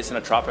or maybe it's in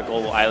a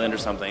tropical island or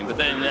something, but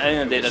then at the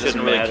end of the day, that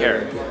doesn't really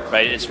care.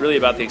 Right? It's really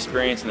about the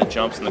experience and the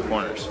jumps and the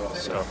corners.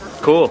 So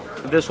cool.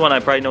 This one I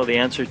probably know the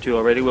answer to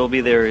already. We'll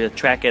be their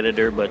track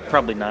editor, but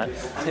probably not.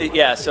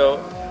 Yeah. So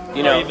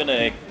even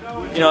a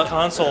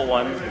console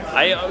one.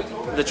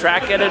 The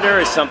track editor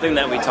is something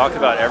that we talk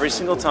about every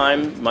single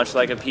time, much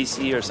like a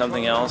PC or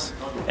something else,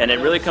 and it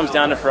really comes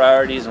down to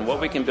priorities and what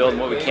we can build and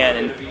what we can't.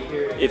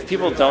 And if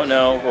people don't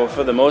know, well,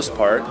 for the most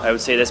part, I would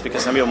say this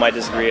because some people might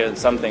disagree on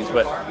some things,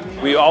 but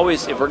we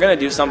always, if we're going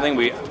to do something,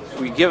 we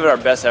give it our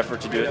best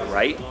effort to do it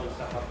right.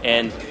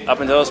 And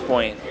up until this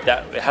point,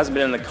 that it hasn't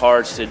been in the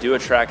cards to do a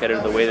track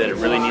editor the way that it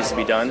really needs to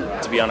be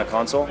done to be on a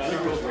console.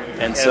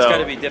 And so it's got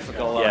to be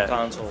difficult on a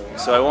console.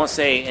 So I won't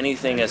say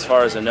anything as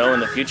far as a no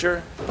in the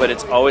future, but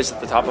it's always at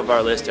the top of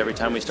our list every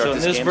time we start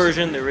this game. So in this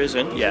version, there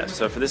isn't? Yeah,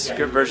 so for this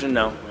script version,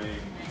 no.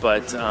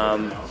 But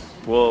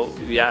we'll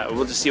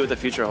just see what the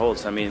future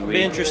holds. I mean, it'll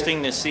be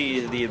interesting to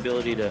see the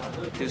ability to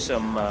do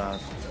some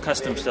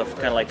custom stuff,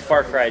 kind of like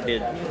Far Cry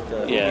did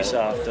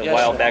Ubisoft a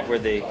while back, where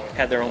they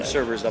had their own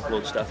servers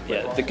upload stuff.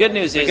 But yeah, the good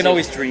news is you can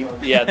always dream.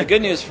 Yeah, the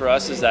good news for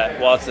us is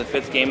that while it's the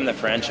 5th game in the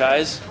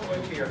franchise,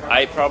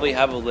 I probably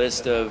have a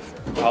list of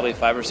probably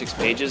 5 or 6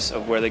 pages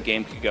of where the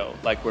game could go.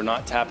 Like, we're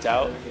not tapped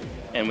out,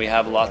 and we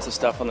have lots of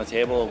stuff on the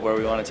table of where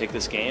we want to take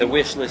this game. The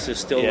wish list is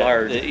still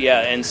large.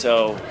 And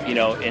so,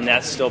 and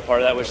that's still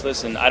part of that wish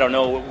list. And I don't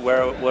know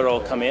where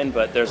it'll come in,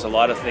 but there's a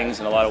lot of things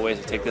and a lot of ways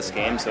to take this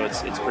game, so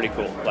it's pretty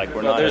cool. Like,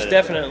 there's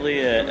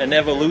definitely an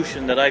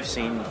evolution that I've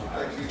seen,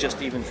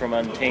 just even from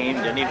Untamed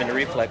and even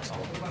Reflex.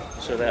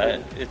 So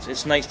that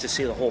it's nice to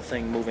see the whole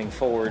thing moving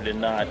forward and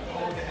not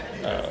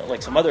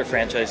like some other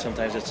franchise.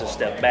 Sometimes it's a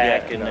step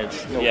back and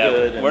it's no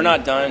good. We're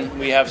not done.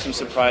 We have some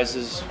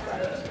surprises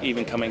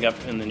even coming up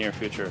in the near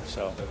future.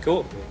 So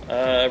cool.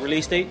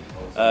 Release date?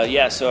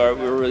 So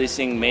we're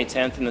releasing May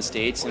 10th in the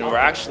States, and we're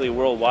actually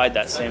worldwide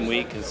that same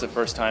week. It's the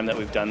first time that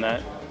we've done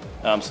that.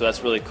 So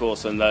that's really cool.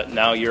 So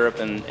now Europe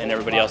and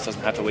everybody else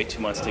doesn't have to wait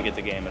 2 months to get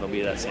the game. It'll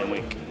be that same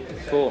week.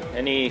 Cool.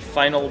 Any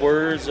final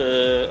words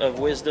of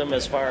wisdom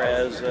as far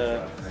as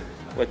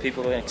what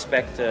people can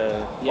expect,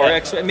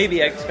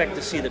 maybe expect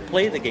to see them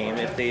play the game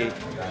if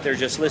they're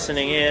just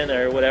listening in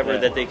or whatever,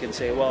 that they can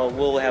say, well,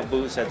 we'll have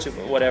booths at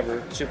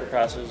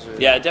Supercrosses.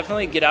 Yeah,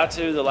 definitely get out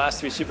to the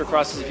last 3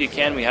 Supercrosses if you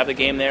can. We have the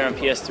game there on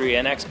PS3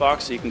 and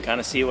Xbox, so you can kind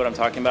of see what I'm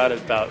talking about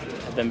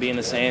them being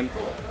the same.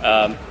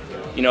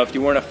 If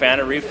you weren't a fan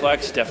of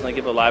Reflex, definitely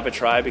give it live a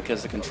try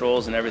because the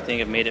controls and everything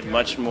have made it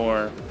much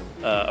more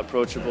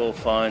approachable,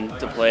 fun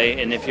to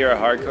play. And if you're a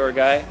hardcore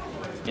guy,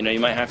 you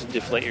might have to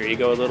deflate your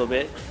ego a little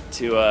bit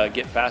to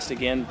get fast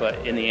again,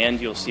 but in the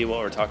end, you'll see what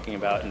we're talking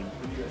about, and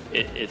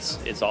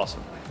it's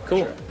awesome. Cool.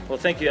 Sure. Well,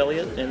 thank you,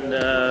 Elliot, and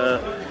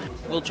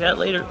we'll chat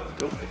later.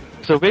 Cool.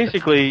 So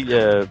basically,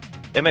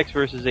 MX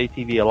vs.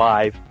 ATV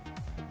Alive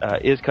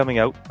is coming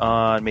out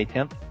on May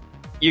 10th.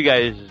 You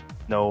guys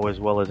know as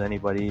well as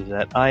anybody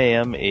that I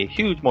am a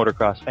huge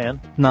motocross fan.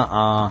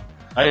 Nuh-uh.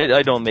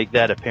 I don't make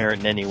that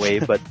apparent in any way,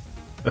 but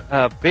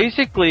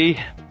basically,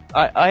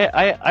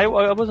 I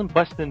wasn't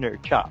busting their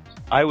chops.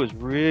 I was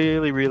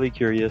really, really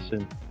curious,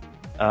 and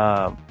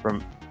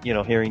from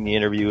hearing the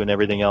interview and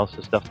everything else,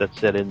 the stuff that's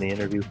said in the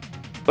interview.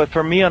 But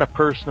for me, on a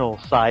personal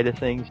side of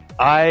things,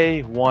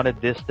 I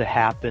wanted this to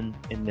happen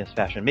in this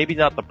fashion. Maybe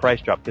not the price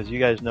drop, because you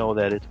guys know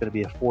that it's going to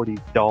be a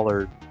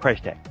 $40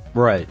 price tag.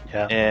 Right.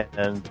 Yeah.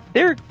 And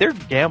they're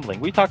gambling.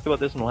 We talked about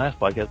this in the last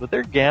podcast, but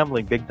they're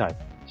gambling big time.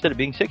 Instead of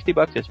being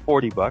 $60, it's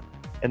 $40,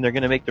 and they're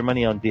going to make their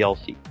money on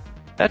DLC.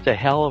 That's a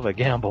hell of a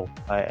gamble.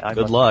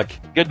 Good luck.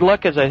 Good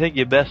luck is, I think,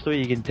 the best way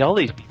you can tell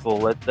these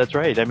people. That's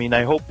right. I mean,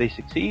 I hope they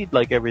succeed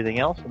like everything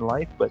else in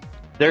life, but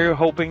they're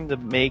hoping to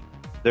make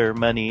their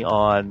money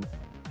on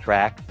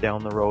tracks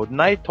down the road.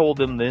 And I told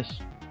them this,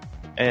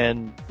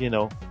 and, you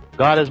know,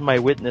 God is my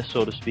witness,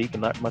 so to speak. I'm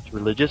not much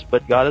religious,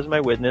 but God is my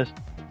witness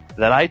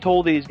that I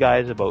told these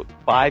guys about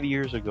 5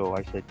 years ago.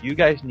 I said, you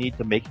guys need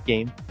to make a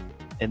game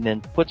and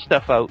then put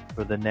stuff out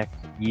for the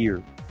next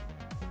year,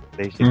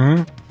 basically.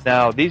 Mm-hmm.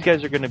 Now, these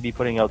guys are going to be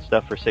putting out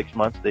stuff for 6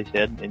 months, they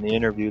said. In the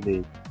interview,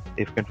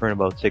 they've confirmed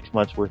about 6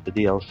 months worth of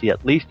DLC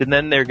at least, and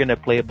then they're going to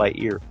play it by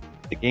ear.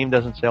 The game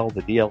doesn't sell,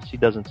 the DLC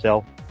doesn't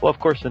sell. Well, of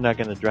course, they're not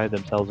going to drive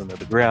themselves into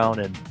the ground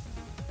and,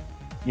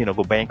 you know,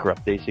 go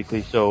bankrupt,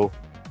 basically. So,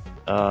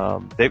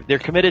 they're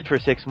committed for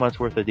 6 months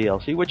worth of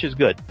DLC, which is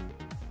good.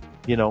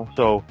 You know,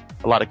 so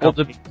a lot of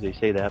companies, they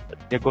say that, but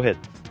yeah, go ahead.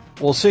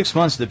 Well, 6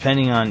 months,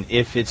 depending on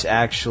if it's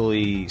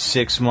actually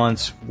 6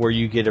 months where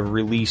you get a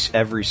release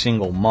every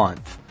single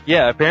month.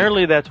 Yeah,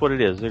 apparently that's what it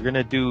is. They're going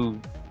to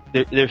do,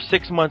 there's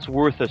 6 months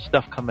worth of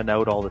stuff coming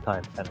out all the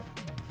time. Kind of.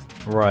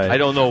 Right. I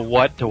don't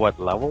know to what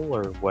level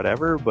or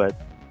whatever, but...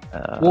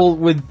 well,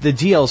 with the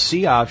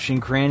DLC option,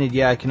 granted,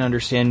 yeah, I can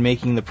understand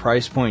making the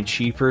price point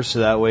cheaper so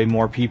that way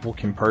more people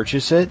can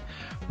purchase it.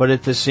 But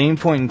at the same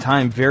point in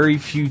time, very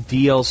few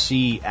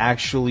DLC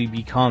actually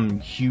become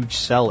huge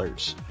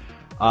sellers.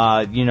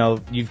 You know,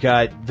 you've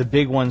got the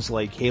big ones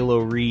like Halo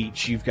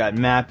Reach, you've got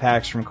map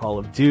packs from Call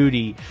of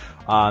Duty,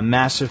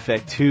 Mass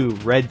Effect 2,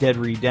 Red Dead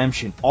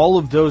Redemption. All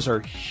of those are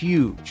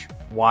huge.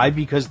 Why?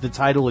 Because the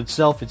title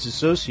itself it's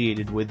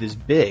associated with is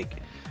big.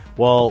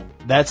 Well,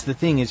 that's the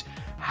thing is,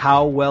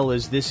 how well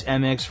is this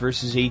MX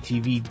versus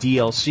ATV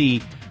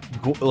DLC,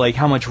 like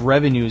how much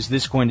revenue is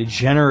this going to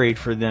generate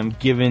for them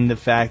given the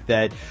fact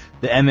that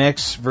the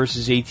MX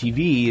versus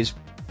ATV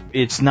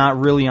it's not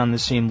really on the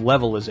same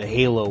level as a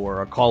Halo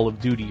or a Call of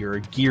Duty or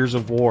a Gears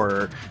of War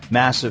or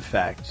Mass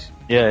Effect.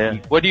 Yeah.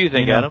 What do you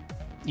think, Adam?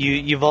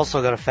 You've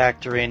also got to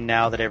factor in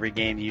now that every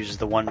game uses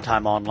the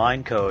one-time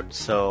online code,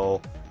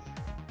 so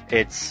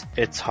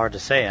it's hard to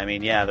say. I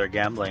mean, yeah, they're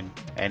gambling,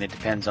 and it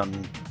depends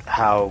on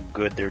how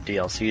good their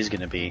DLC is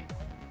going to be.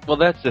 Well,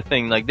 that's the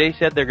thing. Like, they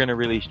said they're going to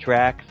release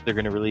tracks, they're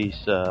going to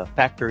release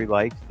factory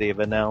bikes. They've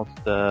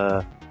announced,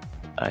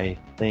 I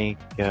think,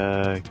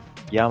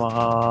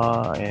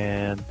 Yamaha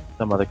and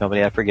some other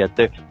company, I forget.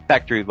 They're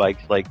factory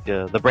bikes, like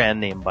the brand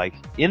name bikes.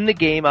 In the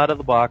game, out of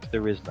the box,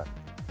 there is none.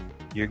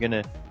 You're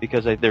gonna,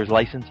 because there's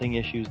licensing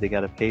issues, they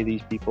gotta pay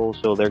these people,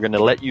 so they're gonna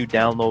let you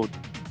download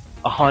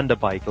a Honda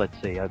bike,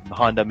 let's say. A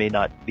Honda may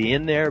not be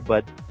in there,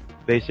 but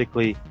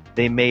basically,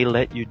 they may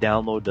let you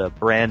download a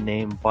brand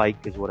name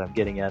bike, is what I'm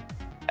getting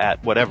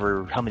at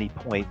whatever, how many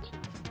points.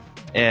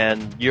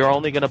 And you're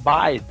only gonna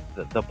buy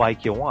the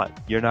bike you want.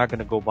 You're not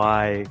gonna go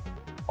buy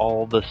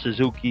all the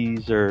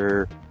Suzukis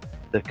or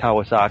the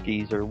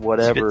Kawasaki's or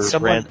whatever.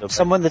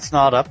 Someone that's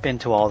not up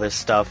into all this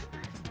stuff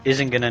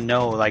isn't going to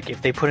know, like,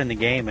 if they put in the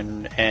game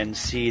and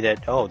see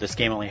that, oh, this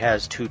game only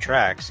has 2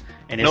 tracks.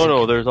 And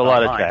no, there's a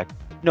lot of tracks.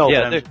 No,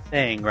 yeah, but I'm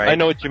saying, right? I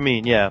know what you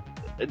mean, yeah.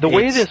 The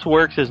way this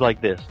works is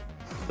like this.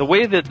 The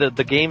way that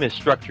the game is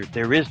structured,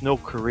 there is no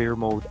career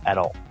mode at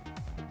all.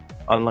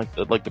 Unlike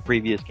the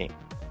previous game.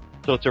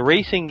 So it's a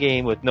racing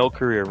game with no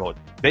career mode.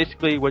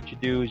 Basically, what you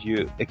do is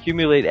you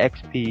accumulate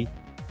XP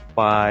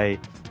by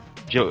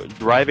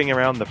driving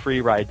around the free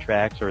ride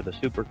tracks or the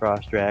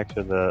supercross tracks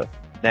or the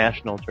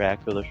national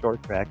tracks or the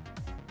short track.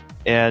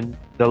 And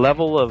the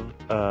level of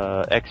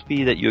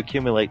XP that you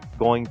accumulate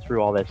going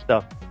through all that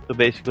stuff. So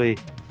basically,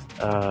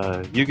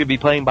 you could be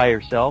playing by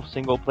yourself,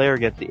 single player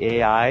against the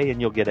AI, and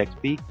you'll get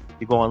XP.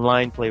 You go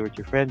online, play with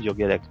your friends, you'll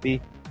get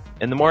XP.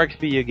 And the more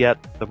XP you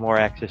get, the more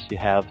access you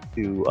have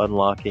to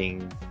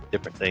unlocking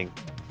different things.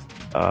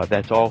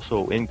 That's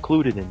also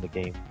included in the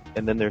game.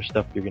 And then there's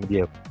stuff you're going to be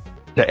able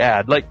to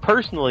add. Like,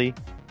 personally,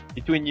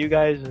 between you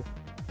guys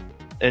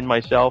and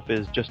myself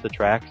is just the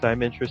tracks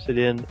I'm interested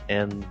in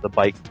and the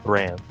bike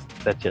brand.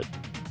 That's it.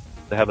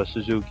 To have a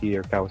Suzuki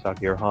or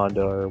Kawasaki or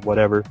Honda or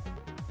whatever,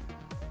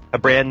 a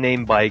brand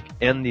name bike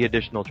and the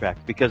additional tracks,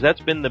 because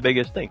that's been the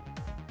biggest thing.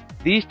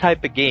 These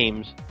type of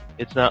games,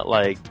 it's not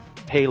like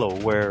Halo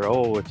where,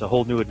 it's a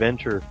whole new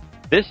adventure.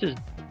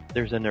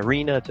 There's an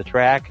arena, it's a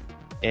track,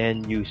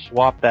 and you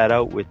swap that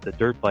out with the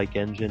dirt bike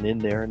engine in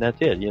there, and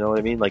that's it. You know what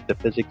I mean? Like the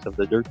physics of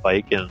the dirt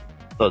bike and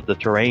the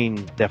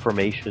terrain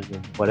deformation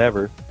and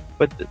whatever.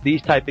 But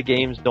these type of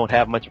games don't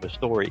have much of a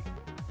story.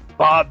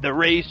 Bob the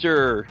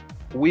Racer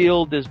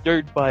wheeled his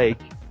dirt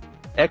bike,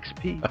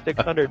 XP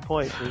 600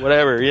 points or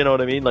whatever. You know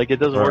what I mean? Like, it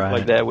doesn't work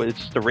like that. It's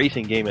just a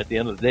racing game at the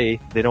end of the day.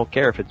 They don't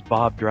care if it's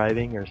Bob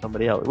driving or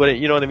somebody else.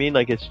 You know what I mean?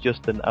 Like, it's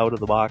just an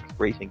out-of-the-box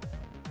racing.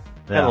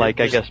 Yeah. I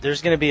guess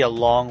there's going to be a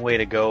long way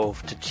to go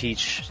to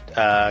teach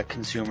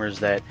consumers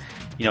that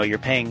you're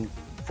paying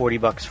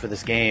 $40 for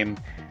this game.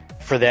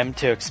 For them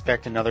to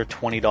expect another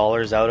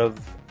 $20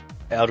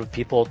 out of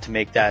people to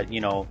make that,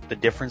 the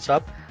difference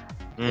up,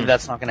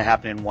 that's not going to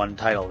happen in one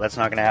title. That's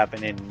not going to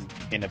happen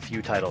in a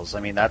few titles. I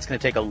mean, that's going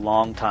to take a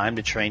long time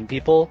to train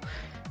people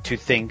to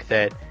think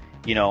that,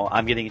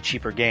 I'm getting a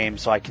cheaper game,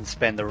 so I can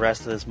spend the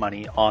rest of this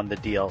money on the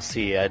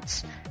DLC.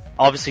 It's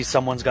obviously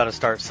someone's got to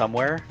start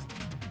somewhere.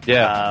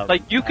 Yeah,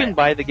 you can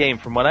buy the game.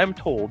 From what I'm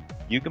told,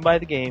 you can buy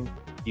the game.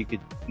 You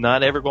could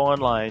not ever go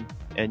online,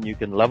 and you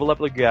can level up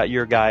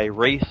your guy,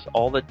 race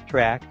all the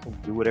tracks,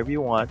 and do whatever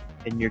you want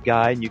in your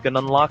guy, and you can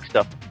unlock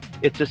stuff.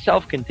 It's a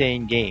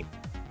self-contained game.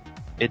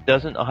 It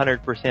doesn't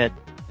 100%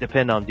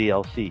 depend on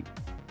DLC.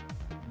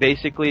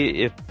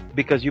 Basically,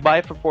 because you buy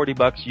it for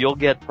 $40, you'll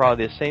get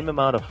probably the same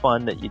amount of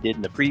fun that you did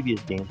in the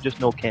previous games, just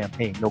no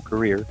campaign, no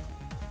career.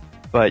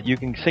 But you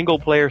can single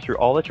player through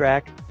all the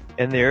tracks,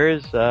 and there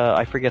is,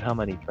 I forget how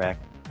many tracks,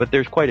 but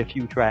there's quite a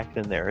few tracks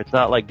in there. It's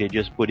not like they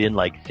just put in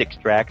like 6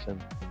 tracks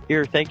and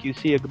here, thank you,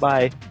 see you,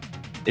 goodbye.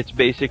 It's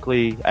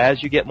basically,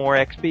 as you get more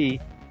XP,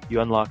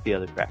 you unlock the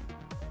other track.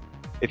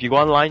 If you go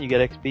online, you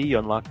get XP, you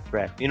unlock the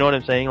track. You know what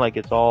I'm saying? Like,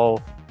 it's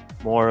all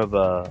more of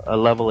a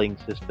leveling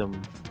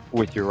system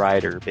with your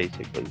rider,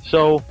 basically.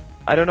 So,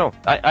 I don't know.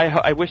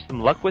 I wish them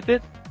luck with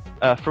it.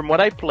 From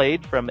what I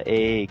played from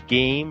a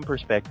game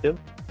perspective,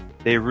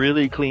 they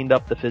really cleaned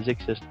up the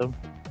physics system,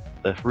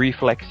 the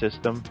reflex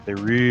system. They're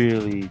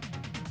really,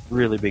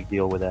 really big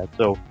deal with that.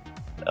 So,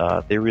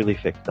 they really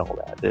fixed all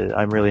that.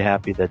 I'm really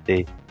happy that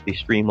they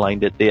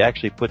streamlined it. They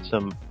actually put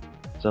some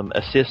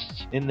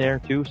assists in there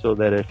too, so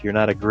that if you're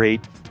not a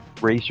great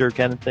racer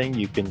kind of thing,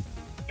 you can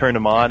turn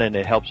them on and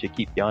it helps you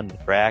keep you on the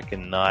track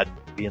and not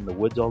be in the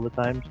woods all the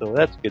time. So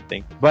that's a good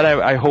thing. But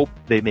I hope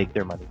they make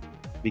their money,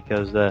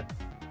 because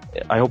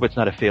I hope it's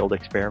not a failed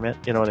experiment.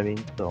 You know what I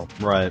mean? So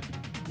Right.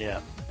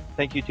 Yeah.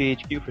 Thank you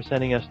THQ for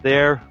sending us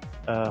there.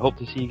 Hope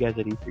to see you guys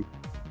at E3.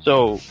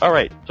 So, all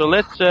right. So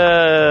let's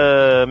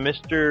Mr.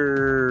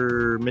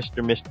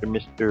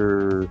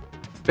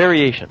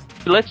 Variation.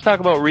 Let's talk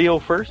about Rio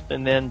first,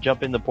 and then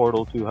jump into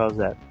Portal 2. How's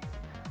that?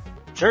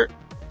 Sure.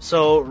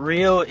 So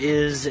Rio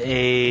is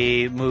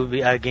a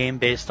game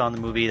based on the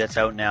movie that's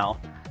out now.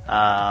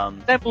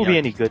 That movie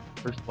any good?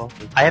 First of all,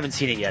 I haven't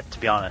seen it yet, to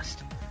be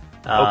honest.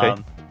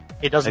 Okay.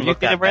 It doesn't Have you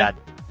look seen that it, Brad?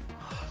 bad.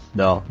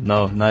 No,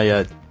 not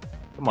yet.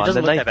 Come It on,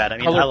 doesn't the look nice that bad. I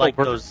mean, I colorful like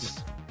version.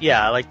 those.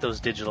 Yeah, I like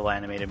those digital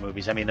animated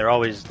movies. I mean,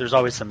 there's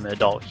always some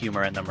adult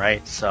humor in them,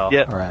 right? So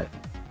Yeah. All right.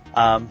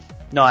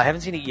 No, I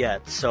haven't seen it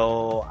yet.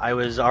 So I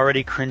was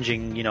already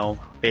cringing,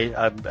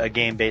 a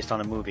game based on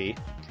a movie.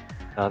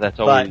 That's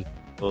always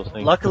those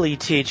things. Luckily,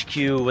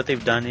 THQ, what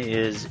they've done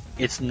is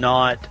it's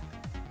not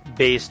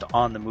based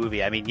on the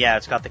movie. I mean, yeah,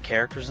 it's got the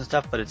characters and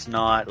stuff, but it's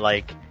not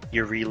like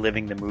you're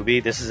reliving the movie.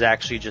 This is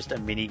actually just a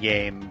mini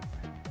game,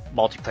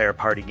 multiplayer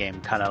party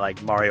game, kind of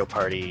like Mario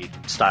Party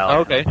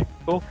style. Okay,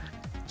 cool.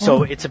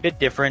 So it's a bit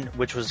different,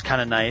 which was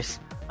kind of nice.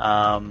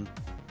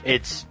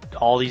 It's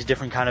all these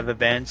different kind of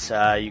events.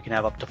 You can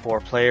have up to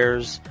 4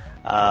 players.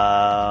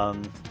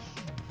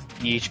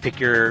 You each pick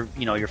your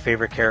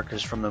favorite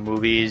characters from the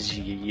movies.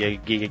 You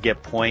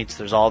get points.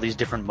 There's all these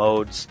different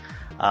modes.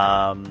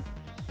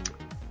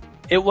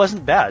 It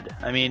wasn't bad.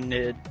 I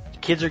mean,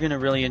 kids are going to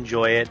really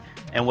enjoy it.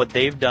 And what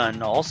they've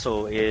done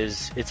also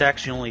is it's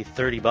actually only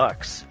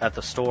 $30 at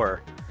the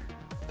store.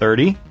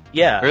 30?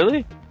 Yeah.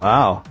 Really?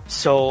 Wow.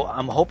 So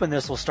I'm hoping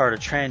this will start a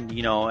trend,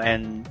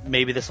 and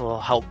maybe this will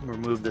help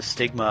remove the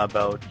stigma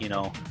about,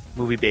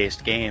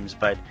 movie-based games.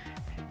 But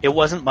it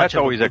wasn't much That's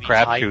of always a movie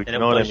crapshoot, hype, you and know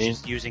it what I was mean?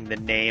 just using the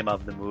name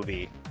of the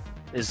movie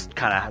is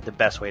kind of the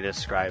best way to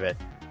describe it.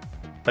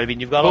 But I mean,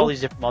 you've got all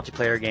these different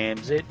multiplayer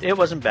games. It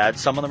wasn't bad.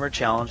 Some of them are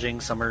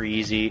challenging, some are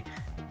easy.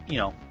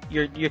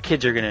 Your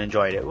kids are going to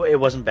enjoy it. It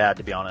wasn't bad,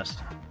 to be honest.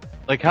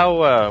 Like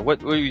how?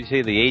 What would you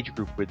say the age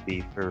group would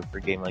be for a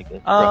game like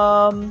this?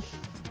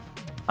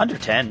 Under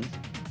 10.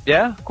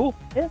 Yeah, cool.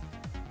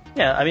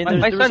 Yeah, I mean,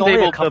 My there was son's only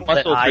able a to couple that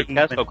muscle I through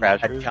Castle even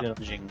had Crashers,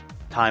 challenging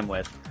time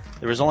with.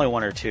 There was only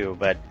 1 or 2,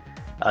 but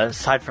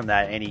aside from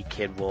that, any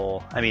kid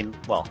will. I mean,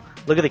 well,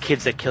 look at the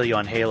kids that kill you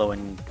on Halo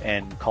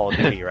and Call of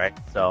Duty, right?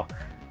 So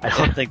I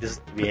don't think this is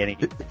going to be any.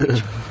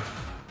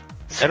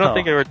 I don't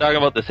think we were talking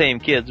about the same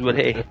kids, but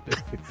hey,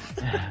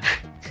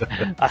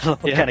 I don't know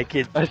what kind of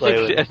kids a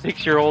play with.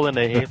 6-year-old in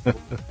a Halo.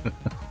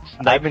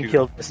 I've been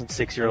killed by some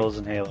 6-year-olds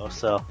in Halo,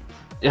 so.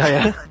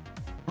 Yeah.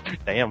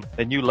 Damn,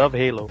 and you love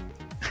Halo.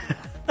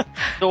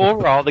 So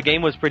overall, the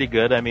game was pretty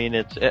good. I mean,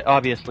 it's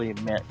obviously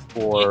meant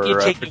for You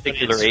a take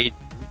particular it- age.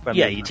 I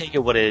Yeah, mean, you take it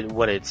what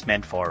it's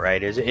meant for,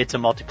 right? It's a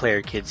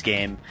multiplayer kids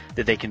game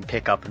that they can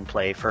pick up and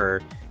play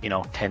for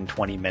 10,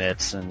 20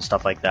 minutes and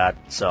stuff like that.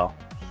 So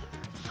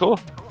cool.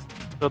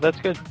 So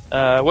that's good.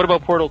 What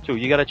about Portal 2?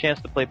 You got a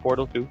chance to play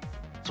Portal 2?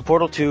 So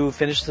Portal 2,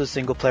 finish the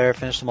single player,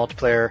 finish the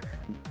multiplayer.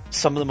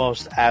 Some of the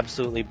most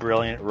absolutely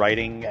brilliant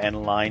writing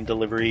and line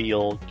delivery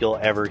you'll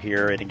ever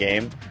hear in a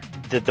game.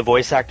 The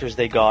voice actors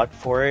they got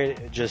for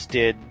it just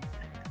did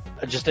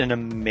an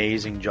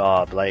amazing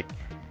job. Like,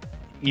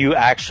 you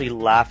actually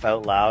laugh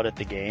out loud at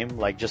the game.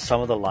 Like, just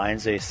some of the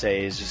lines they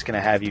say is just going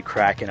to have you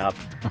cracking up.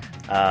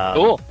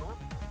 Cool.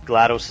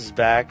 GLaDOS is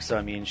back, so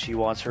I mean, she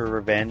wants her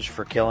revenge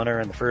for killing her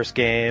in the first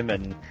game,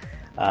 and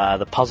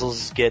the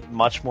puzzles get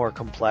much more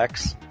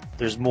complex.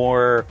 There's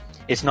more.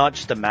 It's not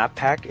just a map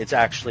pack. It's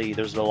actually,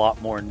 there's a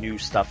lot more new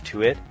stuff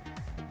to it.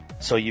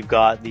 So you've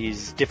got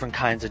these different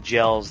kinds of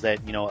gels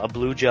that, you know, a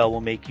blue gel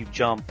will make you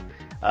jump,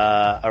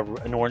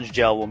 an orange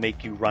gel will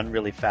make you run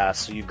really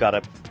fast. So you've got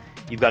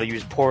to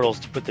use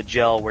portals to put the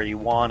gel where you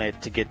want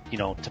it to get, you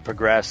know, to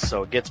progress.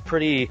 So it gets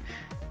pretty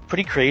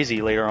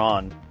crazy later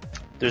on.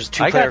 There's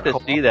I got to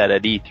see that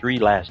at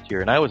E3 last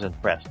year, and I was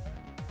impressed.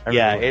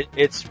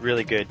 It's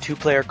really good.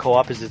 2-player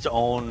co-op is its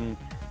own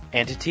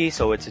entity,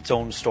 so it's its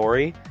own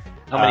story.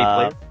 How many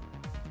players?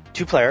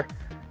 2-player.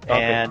 Okay.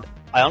 And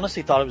I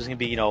honestly thought it was going to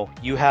be, you know,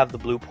 you have the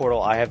blue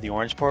portal, I have the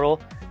orange portal.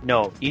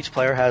 No, each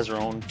player has their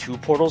own 2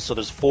 portals, so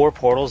there's 4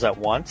 portals at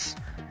once.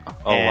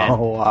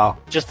 Oh, wow.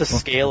 Just the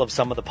scale of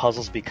some of the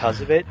puzzles because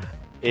of it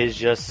is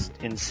just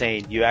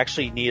insane. You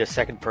actually need a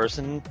second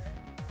person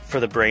for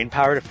the brain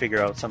power to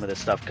figure out some of this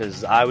stuff,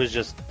 because I was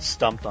just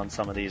stumped on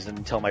some of these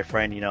until my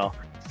friend, you know,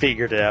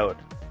 figured it out.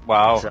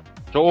 Wow. So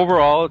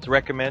overall, it's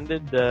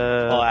recommended?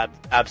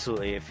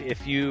 Absolutely.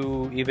 If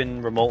you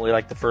even remotely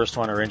like the first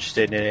one or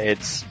interested in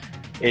it,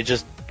 it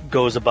just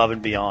goes above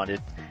and beyond.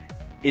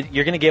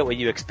 You're going to get what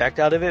you expect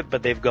out of it,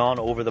 but they've gone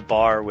over the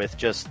bar with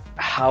just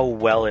how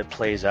well it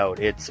plays out.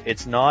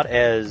 It's not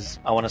as,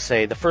 I want to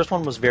say, the first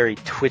one was very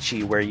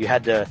twitchy, where you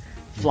had to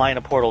fly in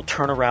a portal,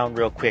 turn around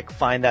real quick,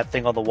 find that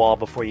thing on the wall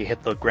before you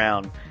hit the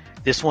ground.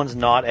 This one's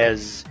not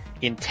as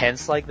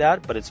intense like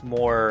that, but it's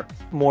more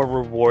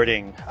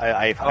rewarding.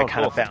 I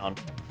kind of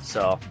found.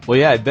 So. Well,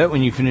 yeah, I bet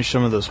when you finish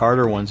some of those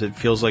harder ones, it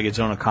feels like its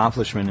own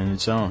accomplishment in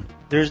its own.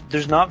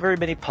 There's not very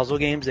many puzzle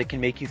games that can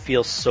make you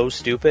feel so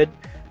stupid,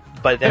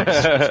 but then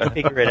as soon as you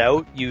figure it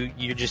out,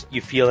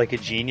 you feel like a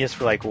genius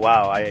for like,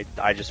 wow,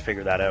 I just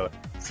figured that out.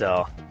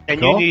 So. And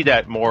cool. You need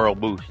that moral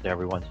boost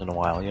every once in a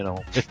while, you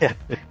know. Yeah,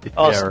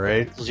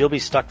 right. You'll be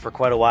stuck for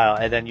quite a while,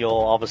 and then you'll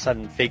all of a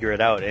sudden figure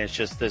it out, and it's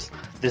just this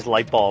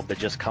light bulb that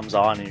just comes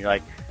on, and you're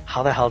like,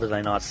 how the hell did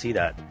I not see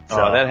that? So,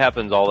 that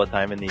happens all the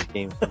time in these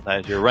games.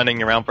 Sometimes you're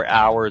running around for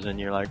hours, and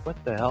you're like,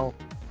 what the hell?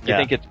 You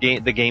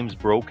think the game's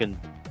broken,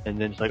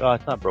 and then it's like, oh,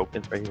 it's not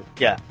broken, it's right here.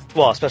 Yeah,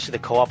 well, especially the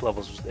co-op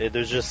levels.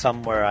 There's just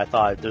some where I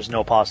thought there's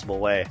no possible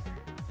way,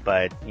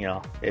 but you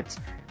know, it's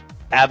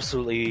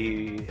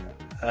absolutely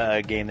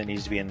a game that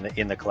needs to be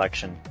in the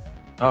collection.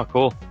 Oh,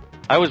 cool.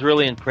 I was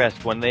really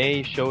impressed when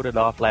they showed it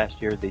off last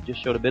year. They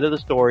just showed a bit of the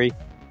story.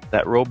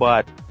 That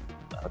robot,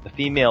 the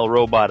female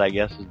robot, I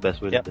guess is the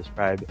best way to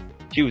describe it.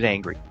 She was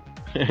angry.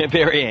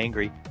 Very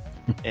angry.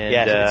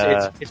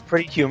 And, it's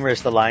pretty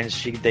humorous, the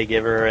lines they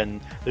give her, and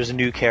there's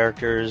new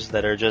characters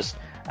that are just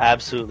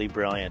absolutely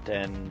brilliant,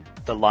 and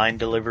the line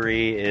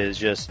delivery is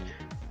just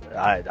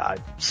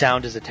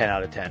sound is a 10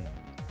 out of 10.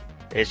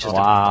 It's just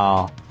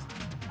wow.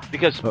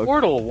 Because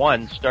Portal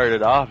 1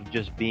 started off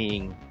just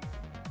being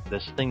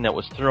this thing that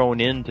was thrown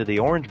into the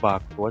orange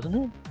box, wasn't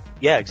it?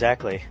 Yeah,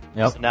 exactly.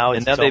 Yep. So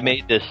now they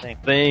made this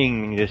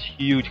thing, this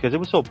huge, because it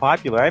was so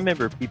popular. I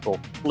remember people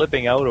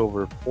flipping out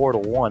over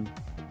Portal 1,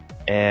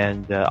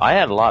 and I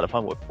had a lot of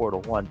fun with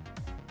Portal 1.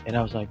 And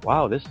I was like,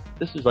 wow, this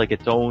is like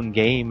its own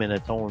game in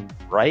its own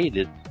right.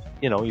 It's,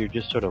 you know, you're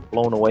just sort of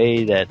blown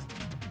away that,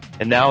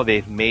 and now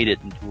they've made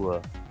it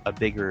into a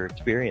bigger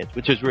experience,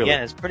 which is really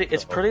it's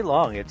pretty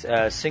long. It's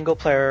single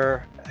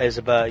player is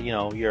about, you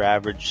know, your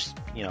average,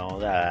 you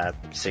know,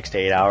 6 to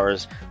 8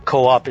 hours.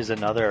 Co-op is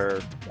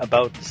another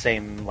about the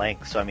same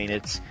length. So I mean,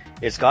 it's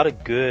got a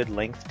good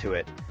length to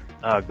it.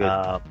 Oh,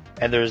 good.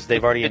 And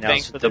they've already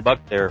announced the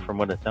buck there, from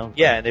what it sounds.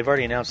 Yeah, and they've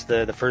already announced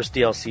the first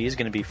DLC is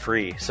going to be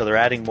free, so they're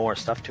adding more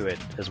stuff to it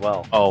as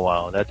well. Oh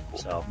wow, that's cool.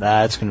 So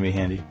that's going to be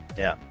handy.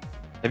 Yeah.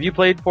 Have you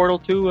played Portal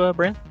 2,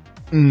 Brent?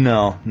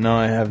 No,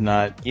 I have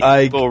not.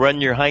 You go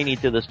run your hiney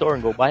to the store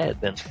and go buy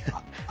it then.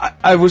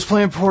 I was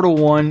playing Portal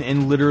 1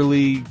 and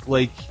literally,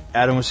 like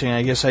Adam was saying,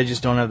 I guess I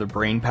just don't have the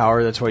brain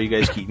power. That's why you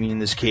guys keep me in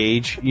this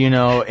cage, you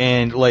know,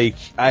 and like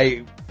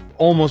I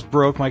almost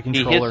broke my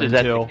controller he hisses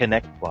at the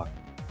connect block.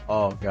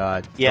 Oh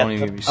god, yeah, don't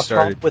even get me started. A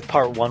problem with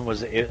part 1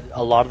 was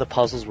a lot of the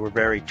puzzles were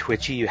very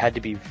twitchy. You had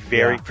to be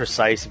very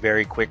precise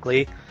very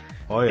quickly.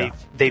 Oh yeah.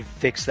 They've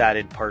fixed that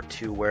in part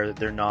 2 where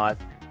they're not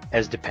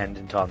as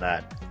dependent on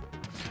that.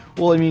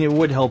 Well, I mean, it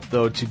would help,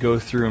 though, to go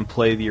through and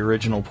play the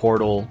original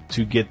Portal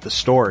to get the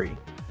story.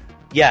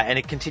 Yeah, and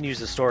it continues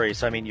the story,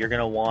 so, I mean, you're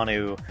going to want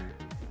to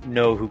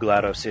know who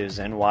GLaDOS is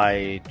and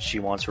why she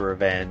wants her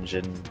revenge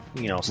and,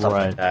 you know, stuff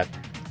like that.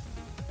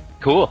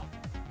 Cool.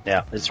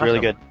 Yeah, it's really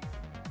good.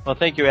 Well,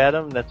 thank you,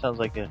 Adam. That sounds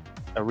like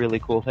a really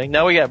cool thing.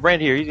 Now we got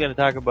Brent here. He's going to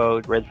talk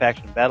about Red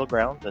Faction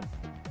Battlegrounds and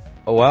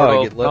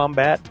Portal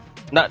Combat.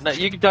 Not,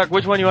 you can talk.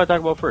 Which one you want to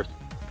talk about first?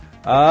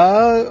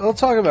 I'll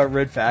talk about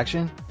Red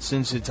Faction,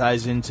 since it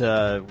ties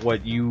into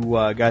what you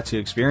got to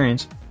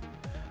experience.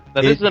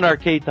 Now, this is an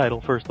arcade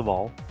title, first of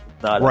all,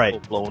 not a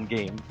full-blown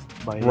game.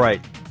 Right.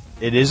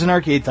 It is an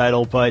arcade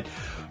title, but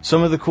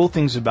some of the cool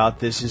things about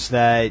this is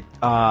that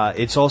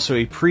it's also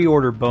a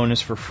pre-order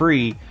bonus for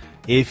free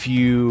if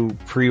you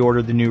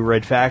pre-order the new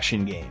Red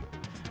Faction game.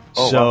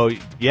 Oh, so wow.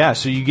 yeah,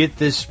 so you get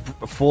this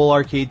full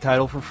arcade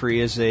title for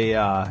free as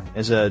a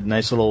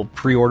nice little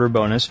pre-order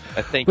bonus.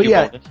 I think But you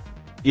yeah, bonus.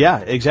 Yeah,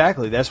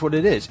 exactly. That's what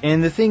it is.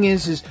 And the thing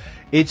is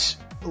it's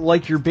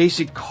like your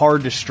basic car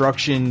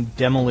destruction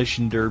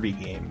demolition derby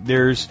game.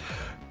 There's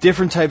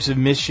different types of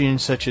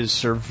missions such as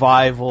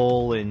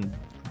survival and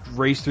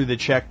race through the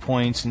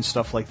checkpoints and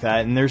stuff like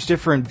that. And there's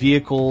different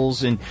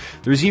vehicles, and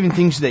there's even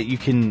things that you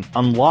can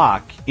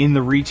unlock in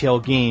the retail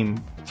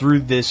game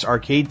through this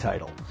arcade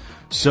title.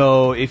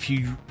 So if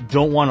you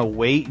don't want to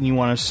wait and you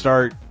want to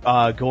start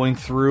going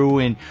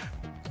through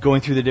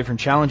the different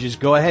challenges,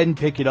 go ahead and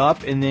pick it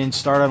up and then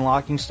start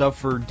unlocking stuff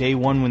for day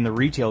one when the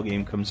retail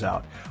game comes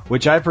out,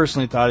 which I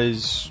personally thought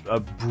is a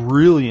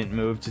brilliant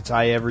move to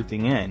tie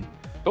everything in.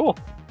 Cool.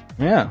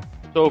 Yeah.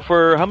 So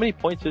for how many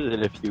points is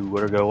it if you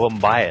were to go and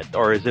buy it?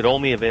 Or is it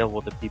only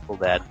available to people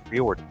that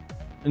pre-order?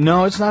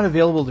 No, it's not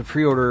available to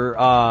pre-order.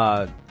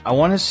 I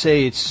want to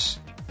say it's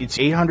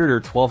 800 or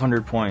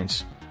 1200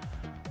 points.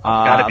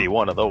 Gotta be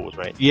one of those,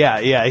 right? Yeah,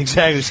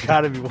 exactly. It's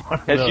gotta be one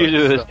of That's those.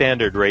 usually the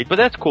standard rate. But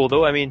that's cool,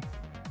 though. I mean,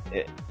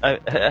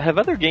 have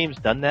other games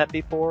done that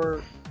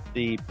before?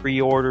 The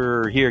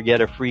pre-order, here,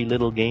 get a free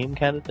little game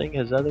kind of thing?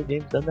 Has other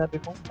games done that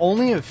before?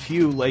 Only a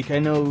few. Like, I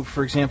know,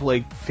 for example,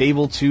 like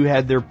Fable 2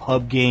 had their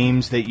pub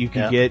games that you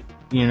could get,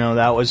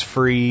 that was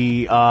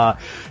free.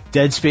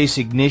 Dead Space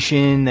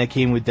Ignition, that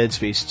came with Dead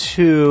Space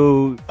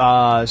 2.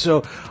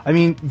 So, I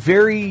mean,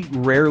 very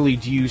rarely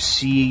do you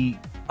see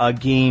a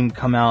game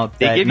come out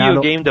that... They give you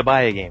a game to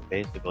buy a game,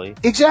 basically.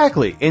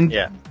 Exactly. And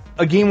Yeah.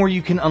 a game where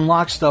you can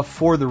unlock stuff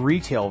for the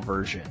retail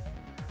version.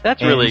 That's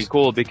really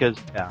cool because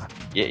Yeah.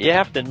 you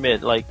have to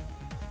admit, like,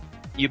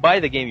 you buy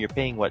the game, you're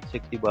paying, what,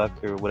 $60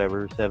 or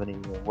whatever, 70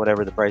 or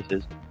whatever the price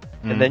is.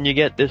 Mhm. And then you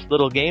get this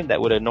little game that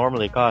would have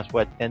normally cost,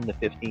 what, $10 to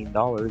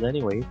 $15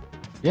 anyway.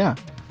 Yeah.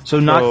 So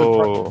knock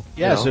the price. you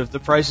Yeah, know. so if the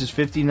price is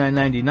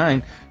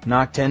 $59.99,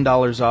 knock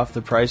 $10 off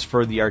the price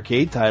for the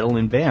arcade title,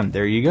 and bam,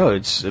 there you go.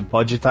 It's a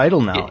budget title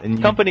now. Yeah, And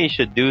you- companies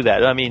should do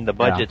that. I mean, the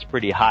budget's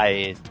pretty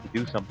high to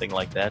do something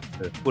like that,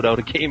 to put out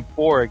a game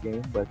for a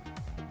game, but...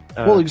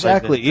 Well,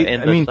 exactly. Like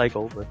the I mean-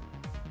 cycle, but...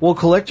 Well,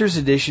 collector's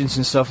editions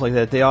and stuff like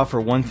that, they offer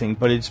one thing,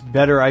 but it's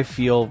better, I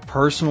feel,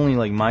 personally,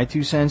 like my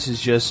 2 cents, is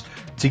just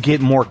to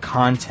get more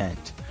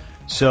content.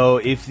 So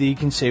if they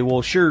can say,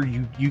 well, sure,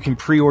 you can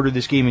pre-order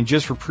this game, and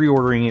just for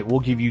pre-ordering it,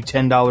 we'll give you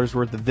 $10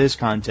 worth of this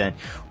content,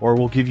 or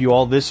we'll give you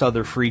all this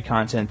other free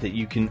content that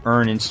you can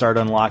earn and start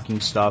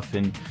unlocking stuff,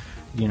 and,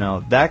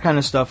 that kind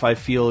of stuff I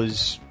feel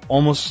is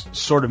almost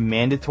sort of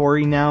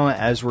mandatory now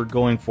as we're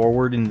going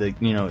forward in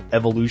the,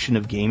 evolution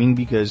of gaming,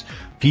 because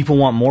people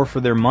want more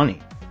for their money.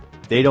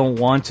 They don't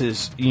want to,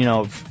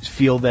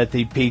 feel that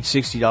they paid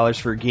 $60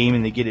 for a game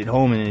and they get it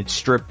home and it's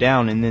stripped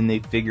down, and then they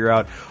figure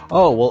out,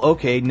 oh, well,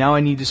 okay, now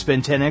I need to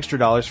spend $10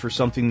 extra for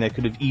something that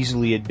could have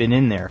easily had been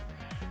in there.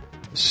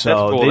 So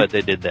That's cool that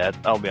they did that.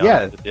 I'll be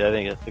honest with you. I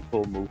think that's a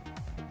cool move.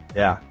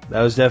 Yeah,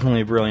 that was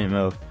definitely a brilliant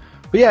move.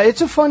 But yeah,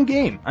 it's a fun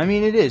game. I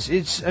mean, it is.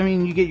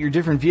 You get your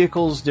different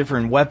vehicles,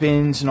 different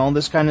weapons, and all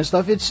this kind of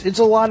stuff. It's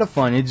a lot of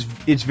fun.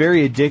 It's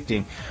very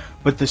addicting.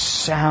 But the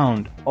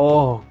sound,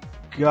 oh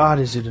God,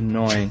 is it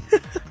annoying?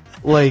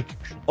 Like,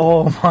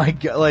 oh my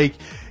God, like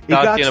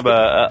Talking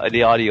about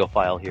the audio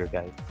file here,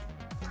 guys.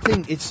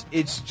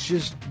 it's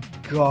just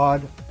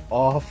god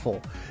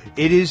awful.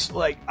 It is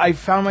like I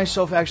found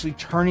myself actually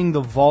turning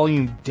the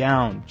volume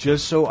down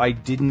just so I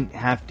didn't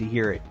have to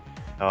hear it.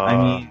 I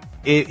mean,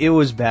 it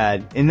was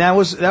bad, and that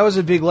was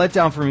a big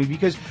letdown for me,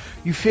 because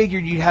you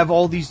figured you'd have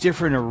all these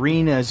different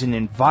arenas and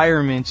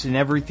environments and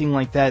everything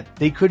like that.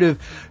 They could have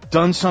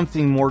done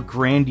something more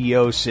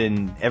grandiose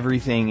and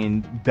everything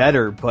and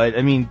better, but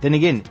I mean, then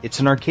again, it's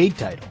an arcade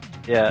title.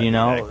 Yeah,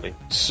 Exactly.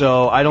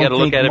 So I don't You gotta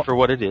think look at it for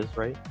what it is,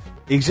 right?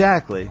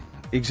 Exactly.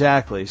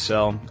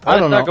 So I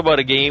Let's don't talk know. about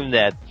a game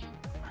that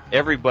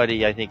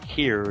everybody, I think,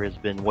 here has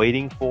been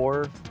waiting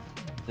for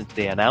since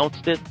they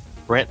announced it.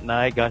 Brent and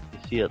I got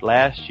to see it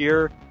last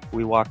year.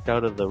 We walked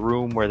out of the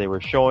room where they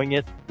were showing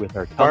it with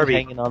our tongues Barbie.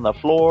 hanging on the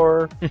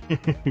floor.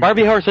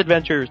 Barbie Horse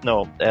Adventures,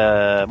 no.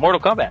 Mortal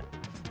Kombat.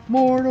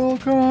 Mortal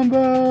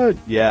Kombat.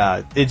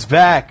 Yeah, it's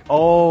back.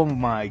 Oh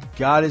my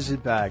God, is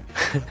it back?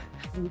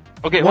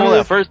 Okay, One hold of on.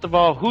 the- First of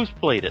all, who's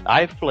played it?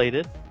 I've played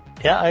it.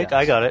 Yeah,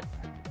 I got it.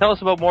 Tell us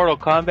about Mortal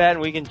Kombat,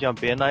 and we can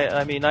jump in.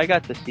 I mean, I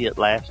got to see it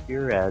last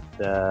year at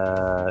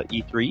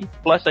E3.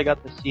 Plus, I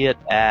got to see it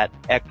at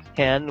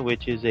X10,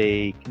 which is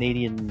a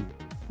Canadian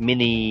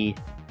mini,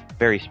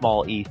 very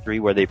small E3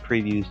 where they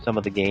preview some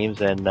of the games,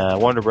 and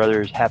Warner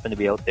Brothers happened to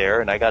be out there,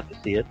 and I got to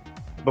see it.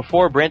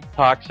 Before Brent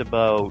talks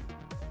about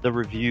the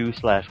review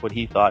 / what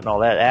he thought and all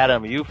that,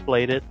 Adam, you've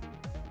played it.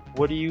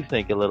 What do you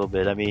think a little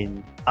bit? I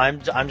mean,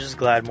 I'm just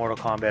glad Mortal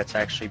Kombat's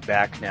actually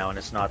back now, and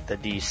it's not the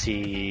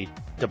DC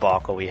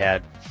debacle we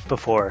had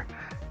before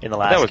in the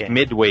last that was game.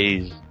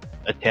 Midway's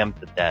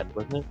attempt at that,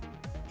 wasn't it?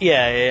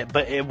 Yeah,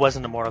 but it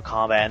wasn't a Mortal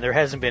Kombat, and there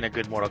hasn't been a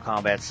good Mortal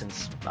Kombat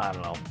since, I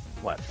don't know,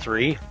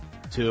 3?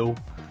 2.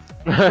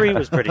 3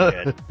 was pretty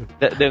good.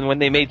 Then when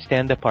they made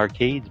stand-up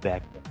arcades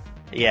back then.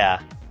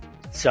 Yeah.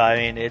 So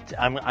I mean,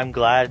 I'm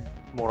glad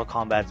Mortal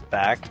Kombat's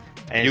back,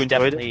 and You it's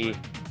enjoyed definitely.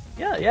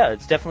 Yeah,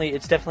 it's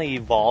definitely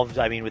evolved.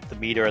 I mean, with the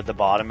meter at the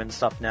bottom and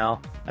stuff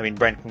now. I mean,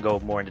 Brent can go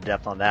more into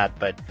depth on that,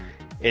 but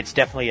it's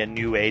definitely a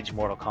new age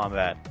Mortal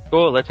Kombat.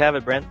 Cool, let's have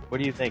it, Brent. What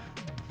do you think?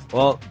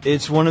 Well,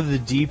 it's one of the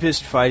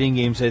deepest fighting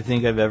games I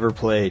think I've ever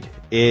played.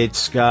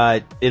 It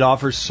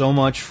offers so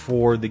much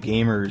for the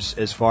gamers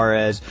as far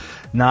as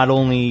not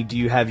only do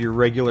you have your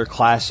regular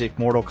classic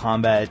Mortal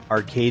Kombat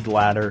arcade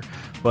ladder,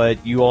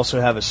 but you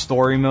also have a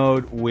story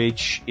mode,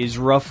 which is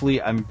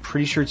roughly, I'm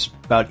pretty sure it's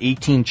about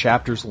 18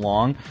 chapters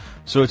long.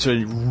 So it's a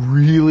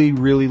really,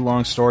 really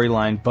long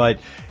storyline, but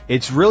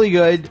it's really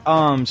good.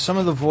 Some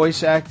of the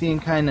voice acting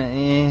kind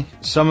of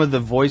some of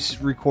the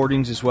voice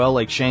recordings as well,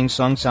 like Shang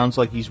Tsung sounds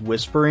like he's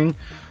whispering.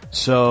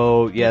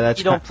 So yeah, that's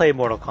you don't play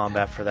Mortal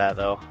Kombat for that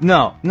though.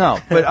 No,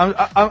 but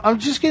I'm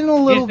just getting a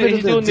little bit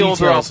of the doing details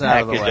the overall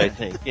out of the package, way. I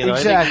think. You know,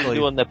 Exactly. I think he's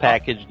doing the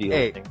package deal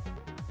Hey, thing.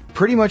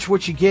 pretty much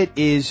what you get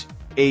is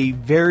a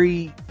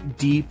very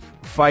deep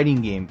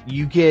fighting game.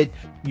 You get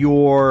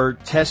your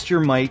Test Your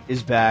Might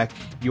is back,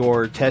 you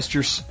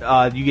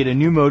get a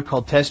new mode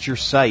called Test Your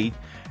Sight,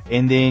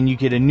 and then you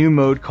get a new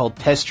mode called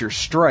Test Your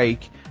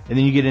Strike, and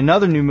then you get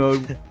another new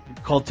mode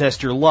called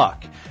Test Your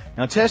Luck.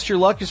 Now, Test Your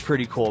Luck is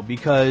pretty cool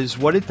because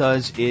what it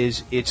does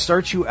is it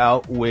starts you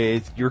out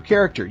with your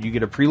character. You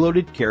get a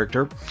preloaded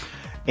character,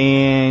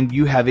 and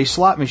you have a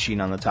slot machine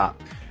on the top.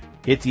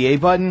 Hit the A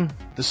button,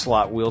 the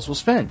slot wheels will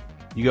spin.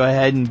 You go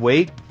ahead and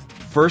wait.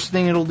 First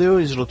thing it'll do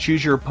is it'll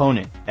choose your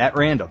opponent at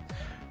random.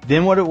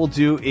 Then what it will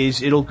do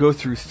is it'll go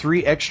through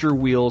 3 extra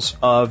wheels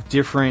of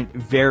different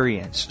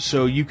variants.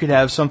 So you could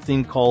have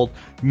something called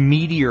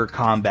Meteor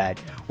Combat,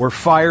 where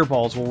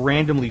fireballs will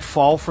randomly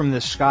fall from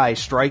the sky,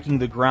 striking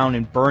the ground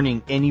and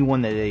burning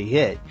anyone that they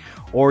hit.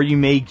 Or you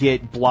may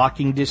get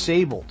Blocking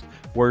Disabled,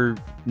 where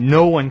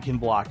no one can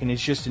block and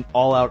it's just an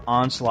all-out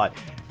onslaught.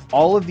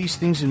 All of these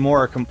things and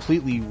more are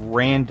completely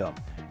random.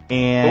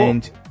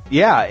 And Cool.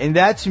 Yeah, and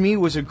that to me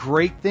was a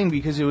great thing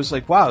because it was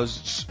like, wow,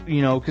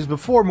 because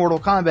before Mortal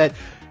Kombat,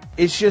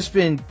 it's just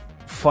been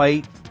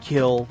fight,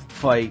 kill.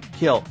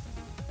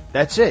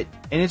 That's it.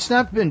 And it's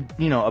not been,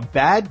 a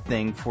bad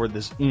thing for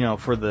this,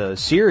 for the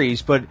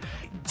series, but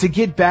to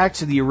get back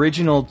to the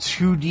original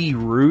 2D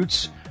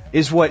roots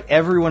is what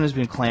everyone has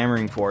been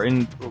clamoring for.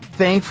 And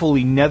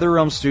thankfully,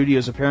 NetherRealm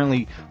Studios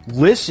apparently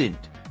listened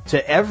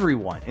to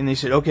everyone, and they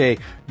said, okay,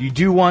 you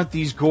do want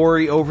these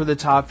gory,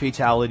 over-the-top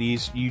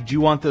fatalities, you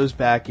do want those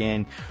back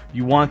in,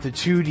 you want the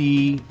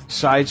 2D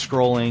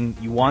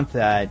side-scrolling, you want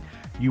that,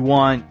 you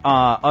want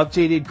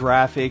updated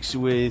graphics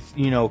with,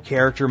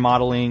 character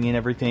modeling and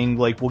everything,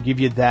 like, we'll give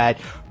you that,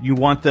 you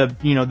want the,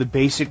 the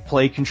basic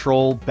play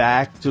control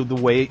back to the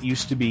way it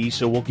used to be,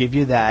 so we'll give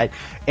you that,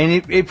 and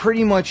it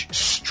pretty much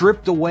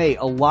stripped away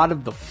a lot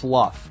of the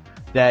fluff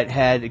that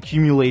had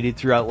accumulated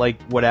throughout,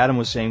 like what Adam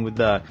was saying with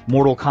the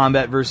Mortal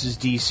Kombat versus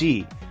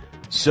DC.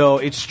 So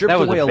it stripped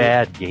away That was a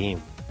bad game.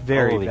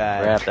 Very Holy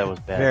bad. crap, that was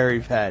bad. Very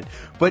bad.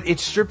 But it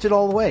stripped it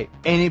all away.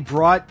 And it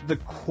brought the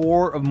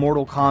core of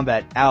Mortal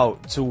Kombat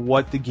out to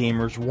what the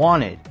gamers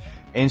wanted.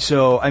 And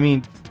so, I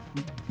mean,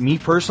 me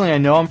personally, I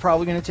know I'm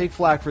probably going to take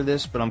flack for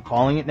this, but I'm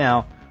calling it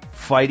now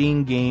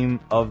Fighting Game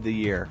of the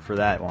Year for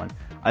that one.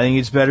 I think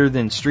it's better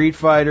than Street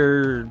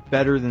Fighter,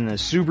 better than the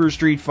Super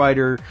Street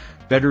Fighter,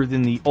 better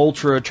than the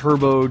Ultra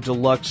Turbo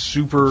Deluxe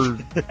Super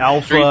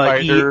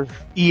Alpha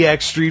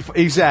EX Street Fighter.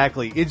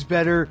 Exactly. It's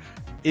better.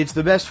 It's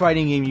the best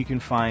fighting game you can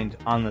find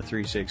on the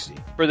 360.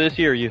 For this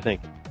year, you think?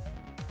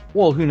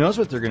 Well, who knows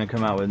what they're going to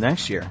come out with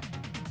next year?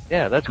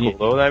 Yeah, that's cool,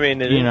 though. I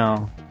mean,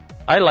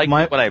 I liked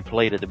it when I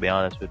played it, to be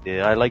honest with you.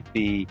 I like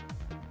the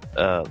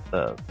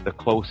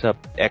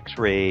close-up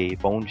X-ray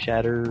bone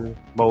shatter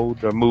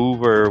mode or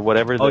move or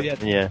whatever.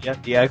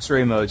 The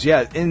X-ray modes.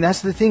 Yeah, and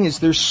that's the thing is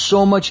there's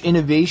so much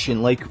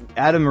innovation. Like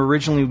Adam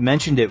originally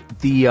mentioned it,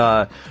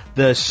 the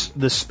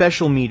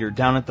special meter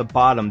down at the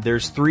bottom.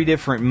 There's 3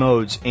 different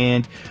modes,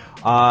 and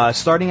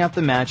starting out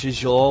the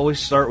matches, you'll always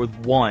start with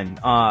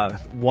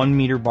 1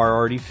 meter bar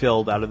already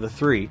filled out of the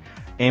 3.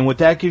 And what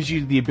that gives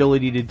you the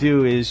ability to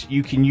do is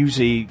you can use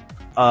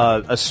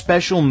a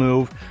special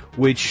move,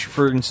 which,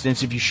 for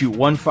instance, if you shoot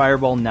 1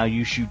 fireball, now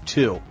you shoot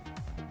 2.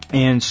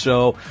 And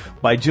so,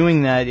 by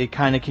doing that, it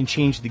kind of can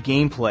change the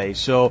gameplay.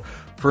 So,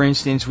 for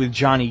instance, with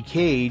Johnny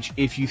Cage,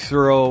 if you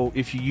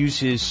use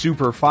his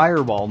super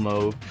fireball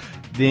move,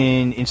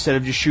 then instead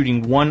of just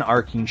shooting 1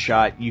 arcing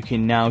shot, you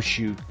can now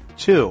shoot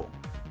 2.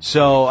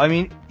 So, I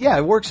mean, yeah,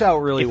 it works out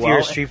really well. If you're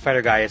a Street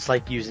Fighter guy, it's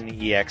like using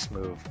the EX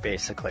move,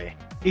 basically.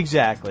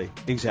 Exactly.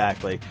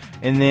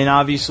 And then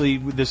obviously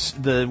with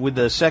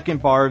the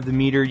second bar of the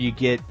meter, you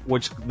get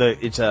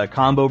it's a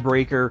combo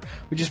breaker,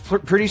 which is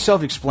pretty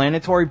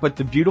self-explanatory. But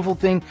the beautiful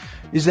thing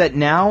is that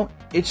now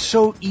it's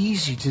so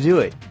easy to do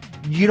it.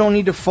 You don't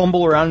need to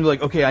fumble around and be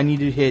like, okay, I need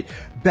to hit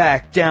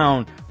back,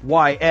 down,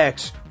 Y,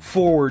 X,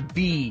 forward,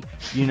 B.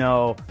 You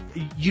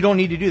don't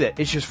need to do that.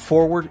 It's just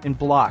forward and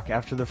block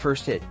after the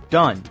first hit.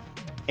 Done.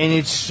 And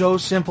it's so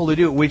simple to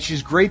do, which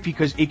is great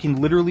because it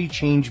can literally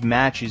change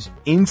matches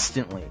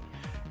instantly.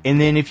 And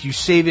then if you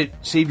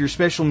save your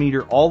special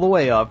meter all the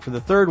way up for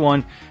the third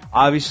one,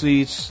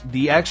 obviously it's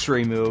the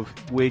X-ray move,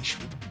 which,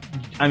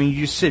 I mean,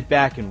 you just sit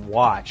back and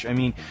watch. I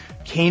mean,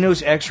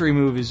 Kano's X-ray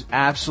move is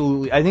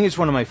absolutely, I think it's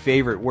one of my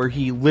favorite, where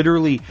he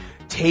literally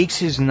takes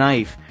his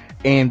knife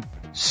and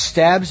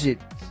stabs it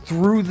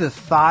through the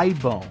thigh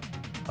bone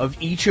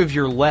of each of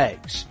your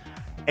legs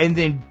and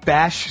then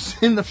bashes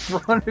in the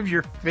front of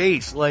your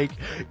face. Like,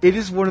 it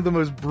is one of the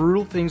most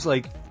brutal things.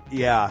 Like,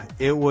 yeah,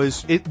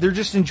 they're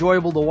just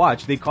enjoyable to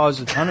watch. They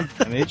cause a ton of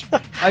damage.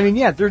 I mean,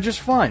 yeah, they're just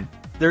fun.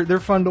 They're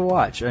fun to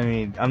watch. I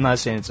mean, I'm not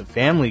saying it's a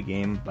family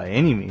game by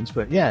any means,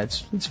 but yeah,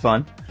 it's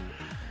fun.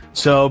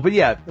 So, but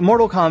yeah,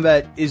 Mortal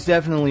Kombat is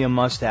definitely a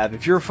must-have.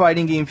 If you're a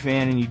fighting game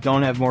fan and you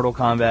don't have Mortal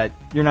Kombat,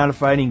 you're not a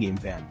fighting game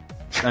fan.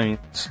 I mean,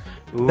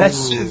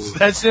 that's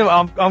it.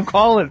 I'm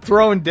calling it,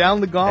 throwing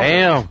down the gauntlet.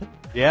 Damn.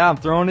 Yeah, I'm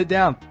throwing it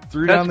down.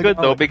 That's good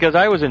though, because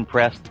I was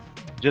impressed.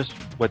 Just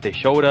what they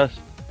showed us,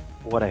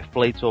 what I've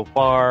played so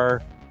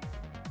far.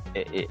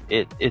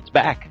 It's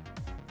back.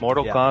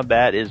 Mortal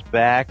Kombat is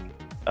back.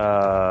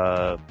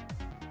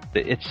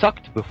 It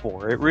sucked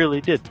before. It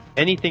really did.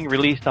 Anything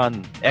released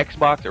on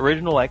Xbox,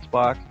 original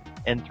Xbox,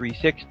 and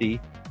 360,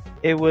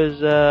 it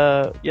was,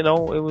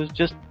 it was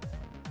just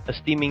a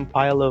steaming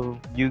pile of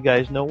you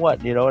guys know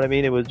what. You know what I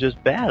mean? It was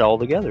just bad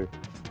altogether.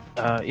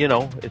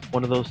 It's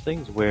one of those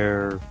things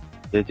where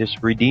they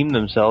just redeem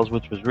themselves,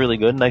 which was really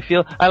good.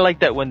 And I like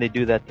that when they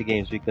do that to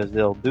games, because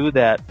they'll do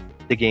that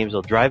to games.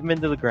 They'll drive them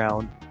into the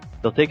ground.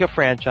 They'll take a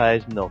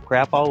franchise and they'll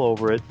crap all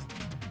over it.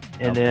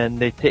 And then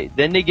they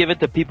give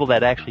it to people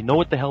that actually know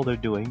what the hell they're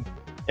doing,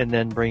 and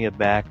then bring it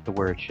back to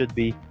where it should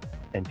be,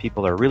 and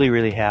people are really,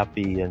 really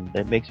happy, and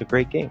it makes a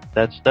great game.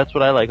 That's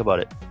what I like about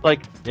it.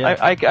 Like, yeah.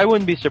 I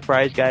wouldn't be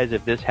surprised, guys,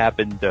 if this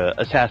happened to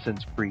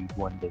Assassin's Creed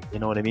one day. You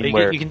know what I mean?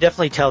 You can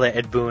definitely tell that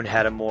Ed Boon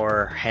had a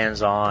more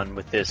hands-on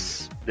with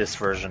this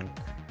version.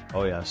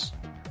 Oh yes,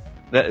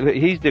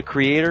 he's the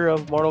creator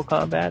of Mortal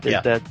Kombat. Yeah.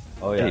 Is that?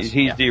 Oh yes,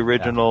 he's the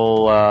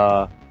original.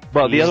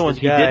 Well, the other ones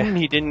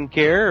he didn't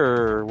care,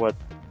 or what?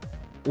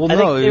 Well, I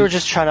think they were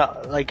just trying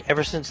to, like,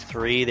 ever since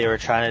 3, they were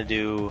trying to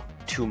do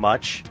too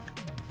much.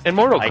 And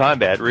Mortal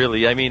Kombat,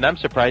 really, I mean, I'm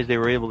surprised they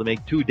were able to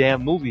make 2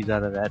 damn movies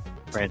out of that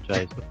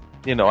franchise.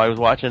 I was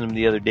watching them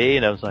the other day,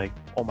 and I was like,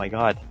 oh my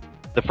god.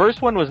 The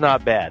first one was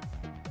not bad.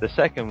 The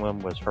second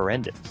one was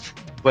horrendous.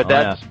 But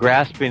that's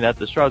grasping at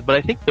the straws. But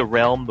I think the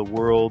realm, the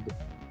world,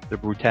 the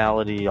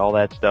brutality, all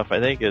that stuff,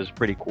 I think is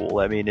pretty cool.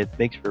 I mean, it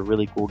makes for a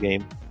really cool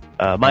game.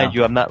 Mind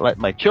you, I'm not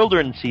letting my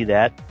children see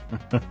that.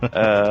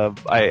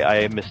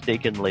 I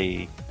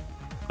mistakenly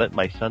let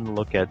my son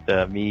look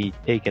at me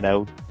taking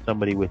out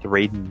somebody with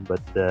Raiden,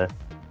 but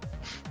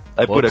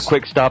I put a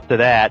quick stop to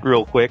that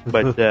real quick.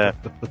 But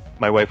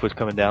my wife was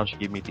coming down; she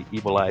gave me the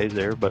evil eyes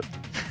there. But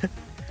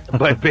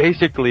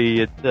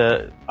basically,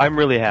 I'm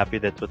really happy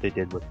that's what they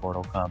did with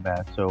Mortal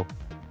Kombat. So.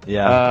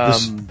 Yeah,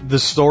 the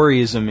story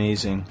is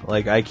amazing.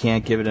 Like, I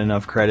can't give it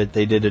enough credit.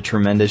 They did a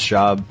tremendous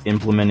job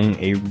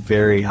implementing a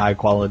very high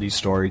quality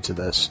story to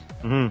this.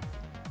 Mm-hmm.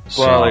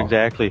 Well,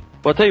 exactly.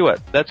 Well, I'll tell you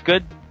what, that's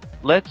good.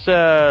 Let's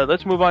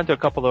move on to a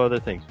couple of other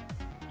things.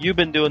 You've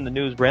been doing the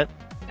news, Brent.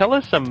 Tell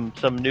us some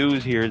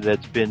news here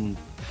that's been,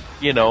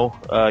 you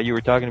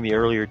were talking to me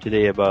earlier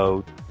today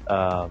about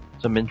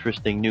some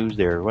interesting news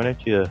there. Why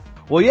don't you?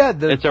 Well, yeah,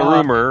 it's a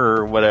rumor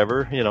or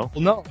whatever, Well,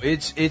 no,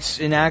 it's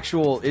an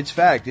actual, it's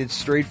fact. It's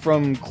straight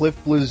from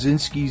Cliff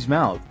Bleszinski's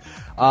mouth.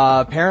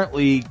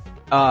 Apparently,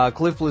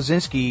 Cliff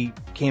Bleszinski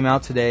came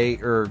out today,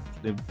 or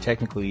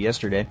technically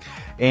yesterday,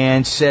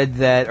 and said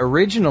that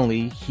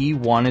originally he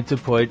wanted to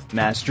put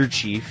Master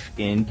Chief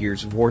in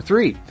Gears of War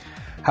 3.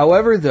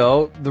 However,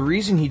 though, the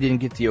reason he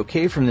didn't get the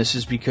okay from this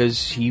is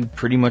because he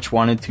pretty much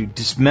wanted to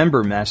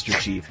dismember Master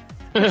Chief.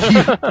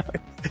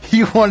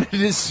 He wanted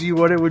to see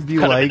what it would be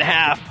like. Cut him in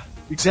half.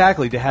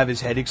 Exactly, to have his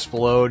head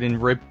explode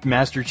and rip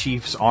Master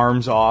Chief's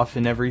arms off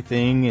and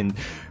everything, and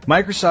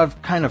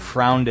Microsoft kind of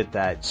frowned at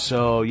that.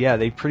 So, yeah,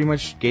 they pretty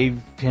much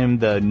gave him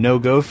the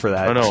no-go for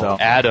that. No, so.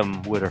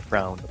 Adam would have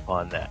frowned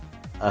upon that.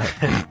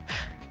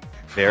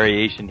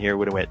 Variation here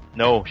would have went,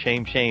 no,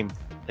 shame,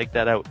 take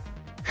that out.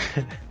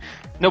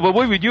 No, but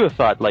what would you have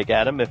thought, like,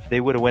 Adam, if they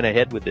would have went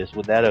ahead with this?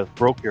 Would that have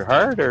broke your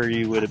heart, or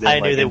you would have been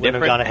I knew they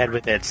wouldn't have gone ahead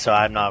with it, so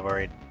I'm not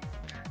worried.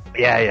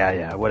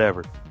 Yeah,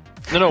 whatever.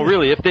 No,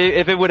 really. If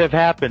it would have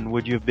happened,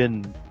 would you have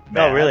been mad?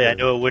 No, really. I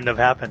knew it wouldn't have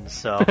happened.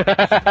 So,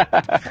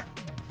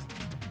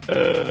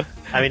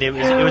 I mean, it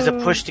was a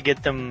push to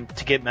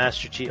get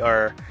Master Chief,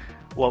 or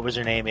what was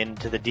her name,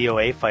 into the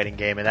DOA fighting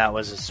game, and that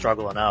was a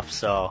struggle enough.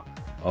 So.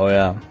 Oh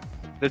yeah.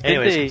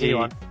 Anyways, continue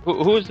on.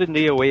 Who was in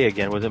DOA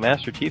again? Was it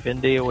Master Chief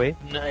in DOA?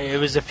 No, it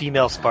was a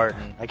female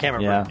Spartan. I can't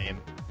remember her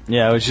name.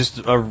 Yeah, it was just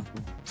a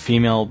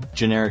female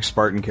generic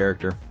Spartan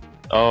character.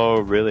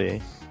 Oh,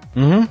 really?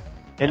 Mm-hmm.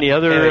 Any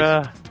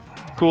other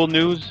cool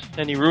news?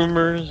 Any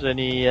rumors?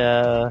 Any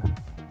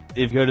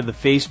if you go to the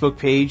Facebook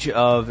page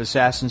of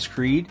Assassin's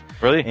Creed,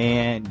 Really?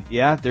 and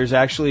yeah, there's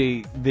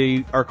actually,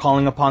 they are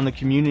calling upon the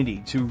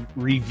community to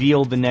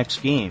reveal the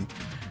next game.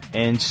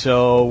 And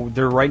so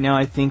they're right now,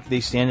 I think they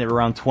stand at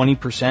around 20%,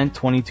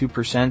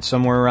 22%,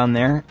 somewhere around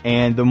there.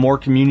 And the more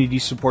community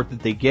support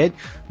that they get,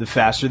 the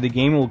faster the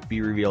game will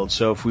be revealed.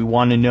 So if we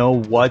want to know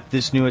what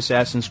this new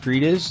Assassin's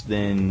Creed is,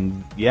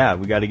 then yeah,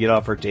 we got to get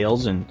off our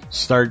tails and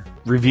start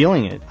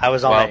revealing it. I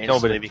was on Wow, that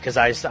instantly nobody-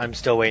 because I'm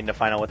still waiting to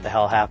find out what the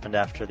hell happened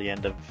after the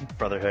end of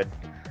Brotherhood.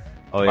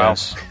 Oh, Wow.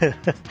 yes.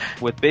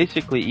 With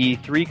basically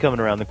E3 coming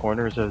around the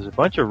corner, there's a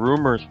bunch of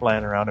rumors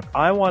flying around. If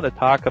I want to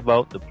talk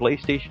about the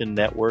PlayStation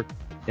Network,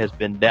 has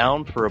been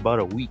down for about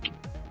a week.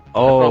 I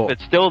don't know Oh, if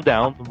it's still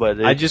down,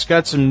 but I just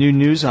got some new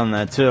news on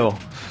that too.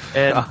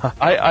 and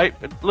I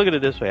look at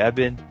it this way.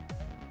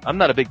 I'm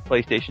not a big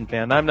PlayStation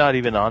fan. I'm not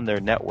even on their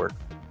network,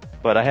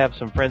 but I have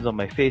some friends on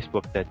my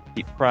Facebook that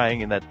keep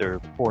crying and that their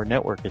poor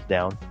network is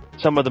down.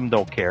 Some of them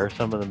don't care,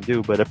 some of them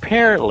do, but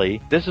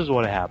apparently this is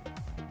what happened.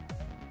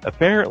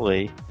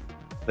 Apparently,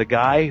 the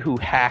guy who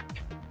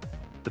hacked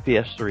the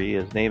PS3,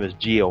 his name is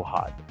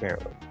GeoHot,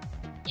 apparently.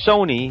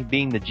 Sony,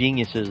 being the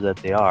geniuses that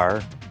they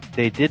are,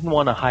 they didn't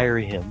want to hire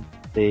him.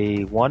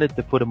 They wanted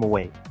to put him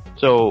away.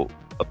 So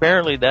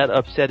apparently that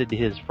upsetted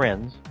his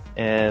friends,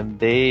 and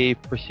they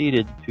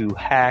proceeded to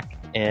hack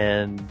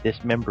and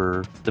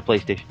dismember the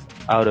PlayStation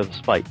out of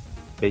spite,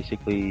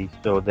 basically,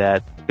 so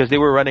that, because they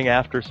were running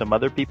after some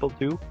other people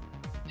too.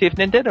 See, if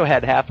Nintendo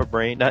had half a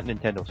brain, not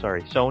Nintendo,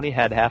 sorry, Sony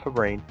had half a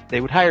brain, they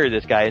would hire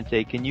this guy and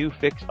say, can you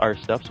fix our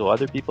stuff so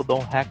other people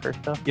don't hack our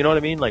stuff? You know what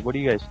I mean? Like, what do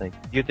you guys think?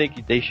 Do you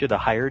think they should have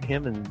hired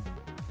him and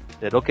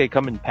said, okay,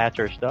 come and patch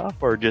our stuff,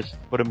 or just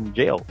put him in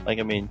jail? Like,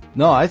 I mean...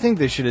 No, I think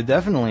they should have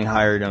definitely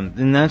hired him.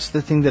 And that's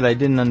the thing that I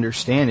didn't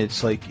understand.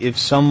 It's like, if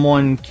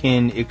someone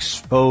can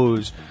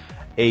expose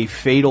a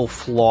fatal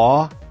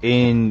flaw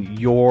in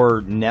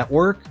your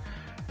network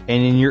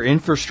and in your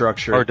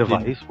infrastructure... Or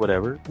device,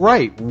 whatever.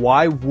 Right.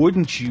 Why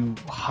wouldn't you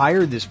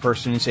hire this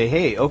person and say,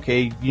 hey,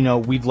 okay,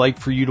 we'd like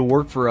for you to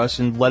work for us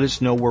and let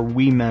us know where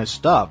we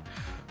messed up.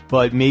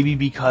 But maybe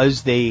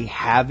because they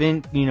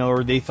haven't,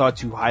 or they thought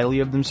too highly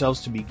of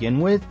themselves to begin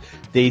with,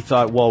 they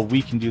thought, well,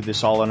 we can do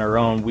this all on our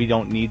own. We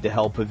don't need the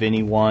help of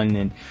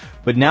anyone.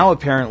 But now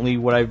apparently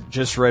what I've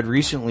just read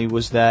recently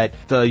was that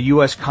the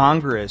U.S.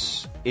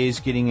 Congress is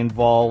getting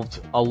involved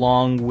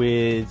along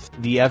with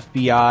the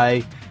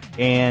FBI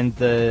and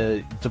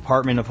the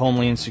Department of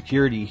Homeland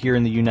Security here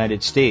in the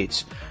United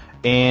States.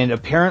 And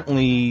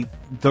apparently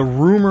the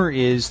rumor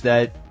is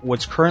that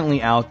what's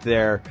currently out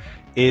there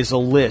is a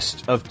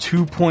list of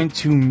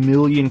 2.2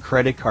 million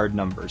credit card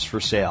numbers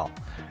for sale.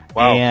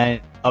 Wow.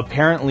 And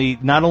apparently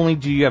not only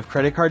do you have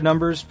credit card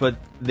numbers, but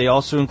they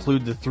also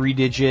include the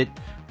 3-digit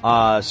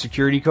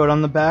security code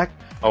on the back,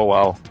 Oh,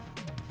 wow.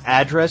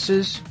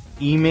 addresses,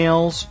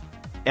 emails,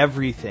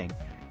 everything.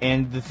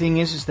 And the thing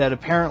is that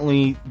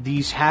apparently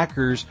these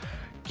hackers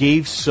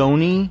gave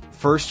Sony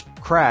first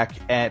crack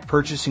at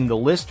purchasing the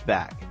list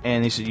back.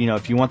 And they said,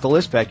 if you want the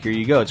list back, here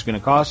you go. It's going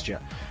to cost you.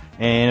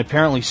 And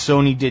apparently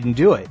Sony didn't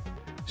do it.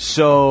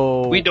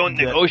 So We don't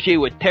negotiate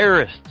with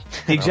terrorists.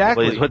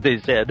 Exactly. Is what they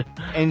said.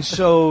 And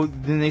so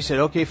then they said,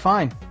 okay,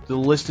 fine. The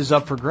list is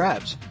up for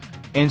grabs.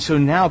 And so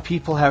now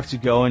people have to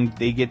go and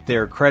they get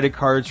their credit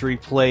cards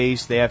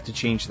replaced. They have to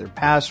change their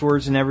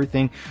passwords and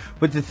everything.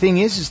 But the thing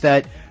is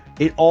that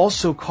it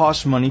also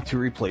costs money to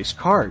replace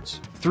cards.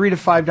 $3 to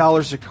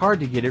 $5 a card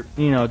to get it,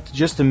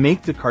 just to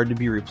make the card to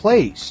be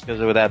replaced. Because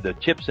it would have the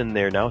chips in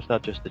there now. It's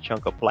not just a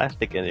chunk of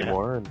plastic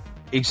anymore. And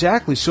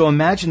Exactly. So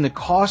imagine the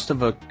cost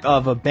of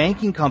a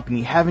banking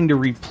company having to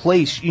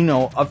replace,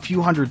 a few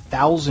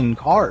 100,000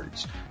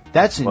 cards.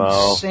 That's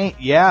insane.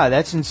 Yeah,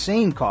 that's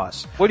insane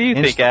cost. what do you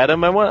think,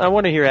 Adam? I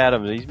want to hear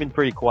Adam. He's been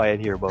pretty quiet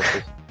here about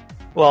this.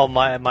 Well,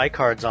 my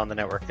card's on the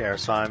network there,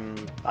 so I'm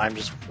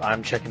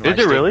checking my Is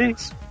it really?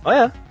 statements. Oh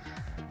yeah.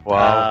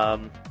 Wow.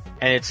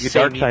 And it's You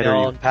same dark side, are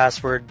email you? and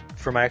password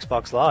for my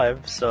Xbox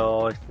Live,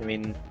 so I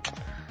mean.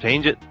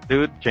 Change it,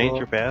 dude. Change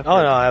your password.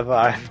 Oh no,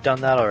 I've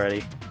done that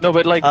already. No,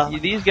 but like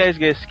these guys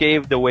get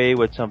scathed away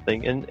with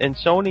something, and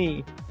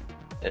Sony.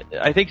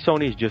 I think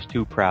Sony's just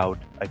too proud.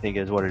 I think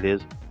is what it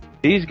is.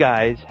 These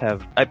guys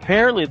have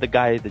apparently the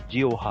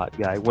GeoHot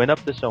guy went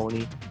up to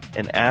Sony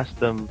and asked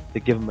them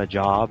to give him a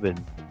job and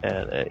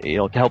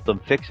to help them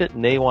fix it,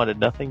 and they wanted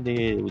nothing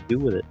to do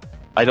with it.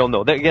 I don't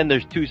know. Again,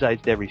 there's two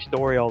sides to every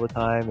story all the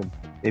time, and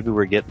maybe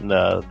we're getting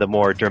the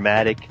more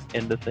dramatic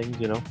end of things.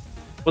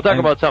 We'll talk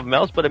about something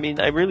else, but I mean,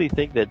 I really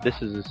think that this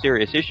is a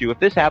serious issue. If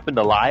this happened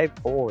live,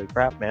 holy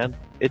crap, man,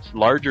 it's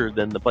larger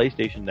than the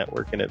PlayStation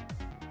Network, and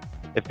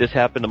if this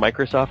happened to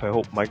Microsoft, I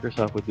hope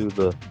Microsoft would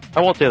do I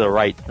won't say the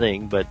right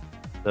thing, but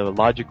the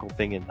logical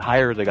thing, and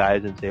hire the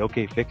guys and say,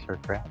 okay, fix our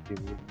crap,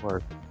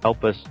 or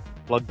help us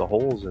plug the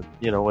holes, and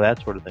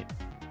that sort of thing.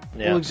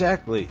 Yeah. Well,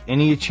 exactly.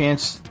 Any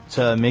chance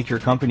to make your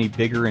company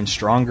bigger and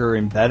stronger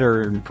and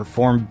better and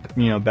perform,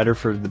 better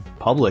for the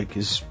public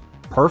is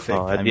perfect.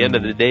 At the end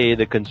of the day,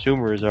 the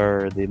consumers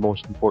are the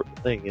most important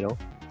thing. You think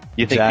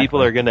Exactly.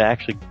 people are going to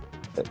actually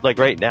like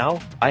right now,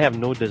 I have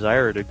no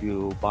desire to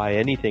go buy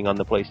anything on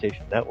the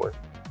PlayStation Network.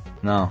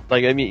 No.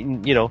 Like, I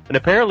mean, you know, and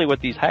apparently what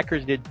these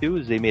hackers did too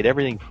is they made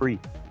everything free.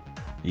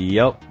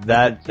 Yep,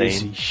 that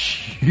is a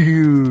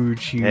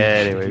huge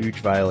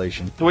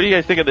violation. So what do you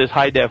guys think of this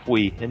high-def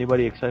Wii?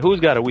 Anybody excited? Who's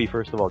got a Wii,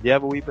 first of all? Do you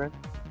have a Wii, Brent?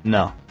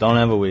 No, don't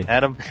have a Wii.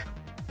 Adam?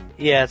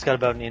 Yeah, it's got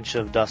about an inch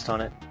of dust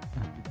on it.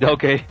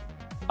 Okay.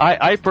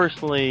 I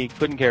personally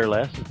couldn't care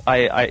less.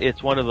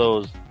 It's one of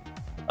those,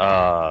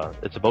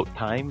 it's about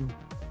time.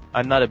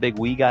 I'm not a big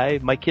Wii guy.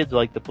 My kids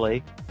like to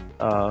play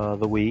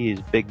the Wii. He's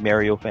a big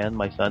Mario fan,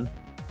 my son.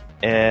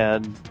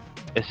 And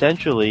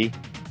essentially,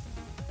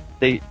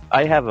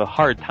 I have a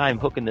hard time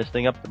hooking this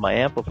thing up to my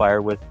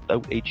amplifier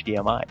without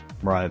HDMI.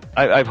 Right.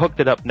 I've hooked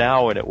it up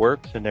now and it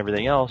works and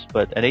everything else,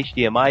 but an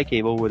HDMI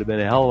cable would have been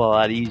a hell of a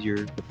lot easier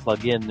to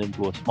plug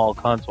into a small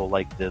console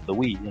like the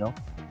Wii, you know?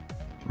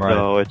 Right.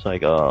 So it's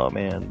like, oh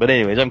man. But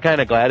anyways, I'm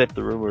kind of glad if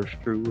the rumor's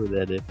true, or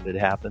that if it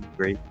happens,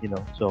 great, you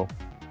know, so.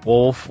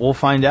 We'll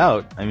find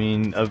out. I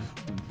mean,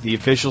 the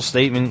official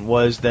statement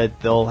was that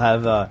they'll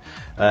have a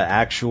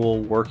actual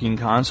working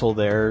console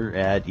there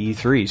at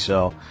E3.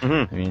 So,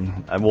 I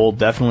mean, we'll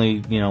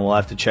definitely, we'll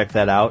have to check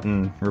that out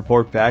and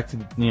report back to,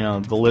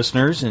 the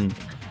listeners. And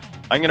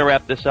I'm going to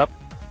wrap this up.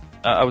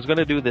 I was going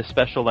to do this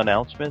special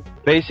announcement.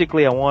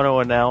 Basically, I want to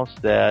announce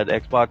that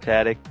Xbox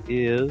Addict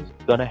is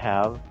going to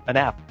have an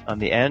app on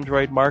the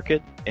Android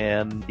market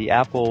and the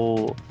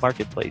Apple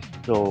marketplace.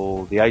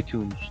 So the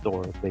iTunes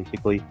store,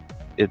 basically.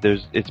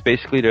 It's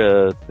basically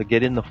to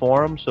get in the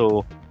forum,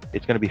 so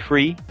it's going to be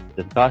free.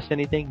 Doesn't cost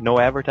anything. No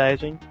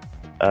advertising.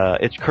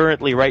 It's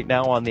currently right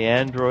now on the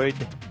Android.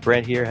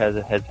 Brent here has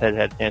had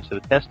a chance to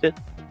test it.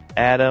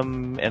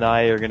 Adam and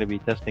I are going to be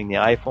testing the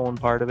iPhone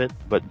part of it,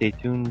 but stay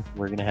tuned.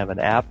 We're going to have an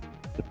app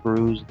to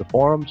peruse the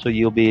forum, so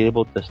you'll be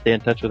able to stay in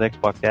touch with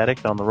Xbox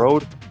Addict on the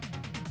road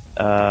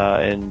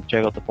and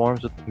check out the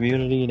forums with the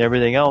community and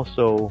everything else.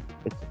 So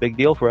it's a big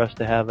deal for us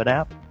to have an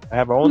app.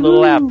 Have our own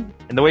little app,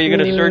 and the way you're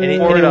going to search for it, any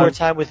more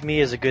time with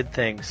me is a good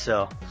thing.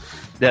 So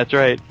that's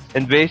right.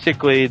 And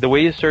basically, the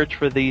way you search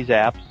for these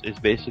apps is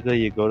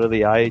basically you go to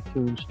the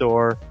iTunes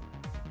store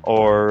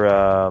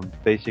or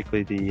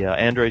basically the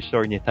Android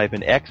store, and you type in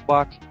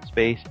Xbox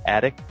space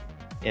Addict,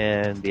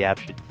 and the app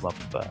should come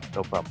up.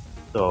 No problem.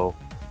 So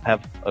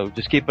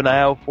just keep an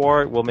eye out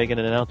for it. We'll make an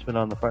announcement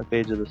on the front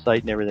page of the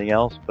site and everything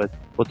else, but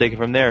we'll take it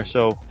from there.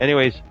 So,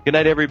 anyways, good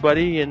night,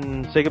 everybody,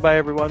 and say goodbye,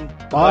 everyone.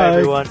 Bye,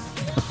 everyone.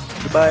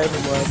 Goodbye,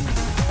 everyone.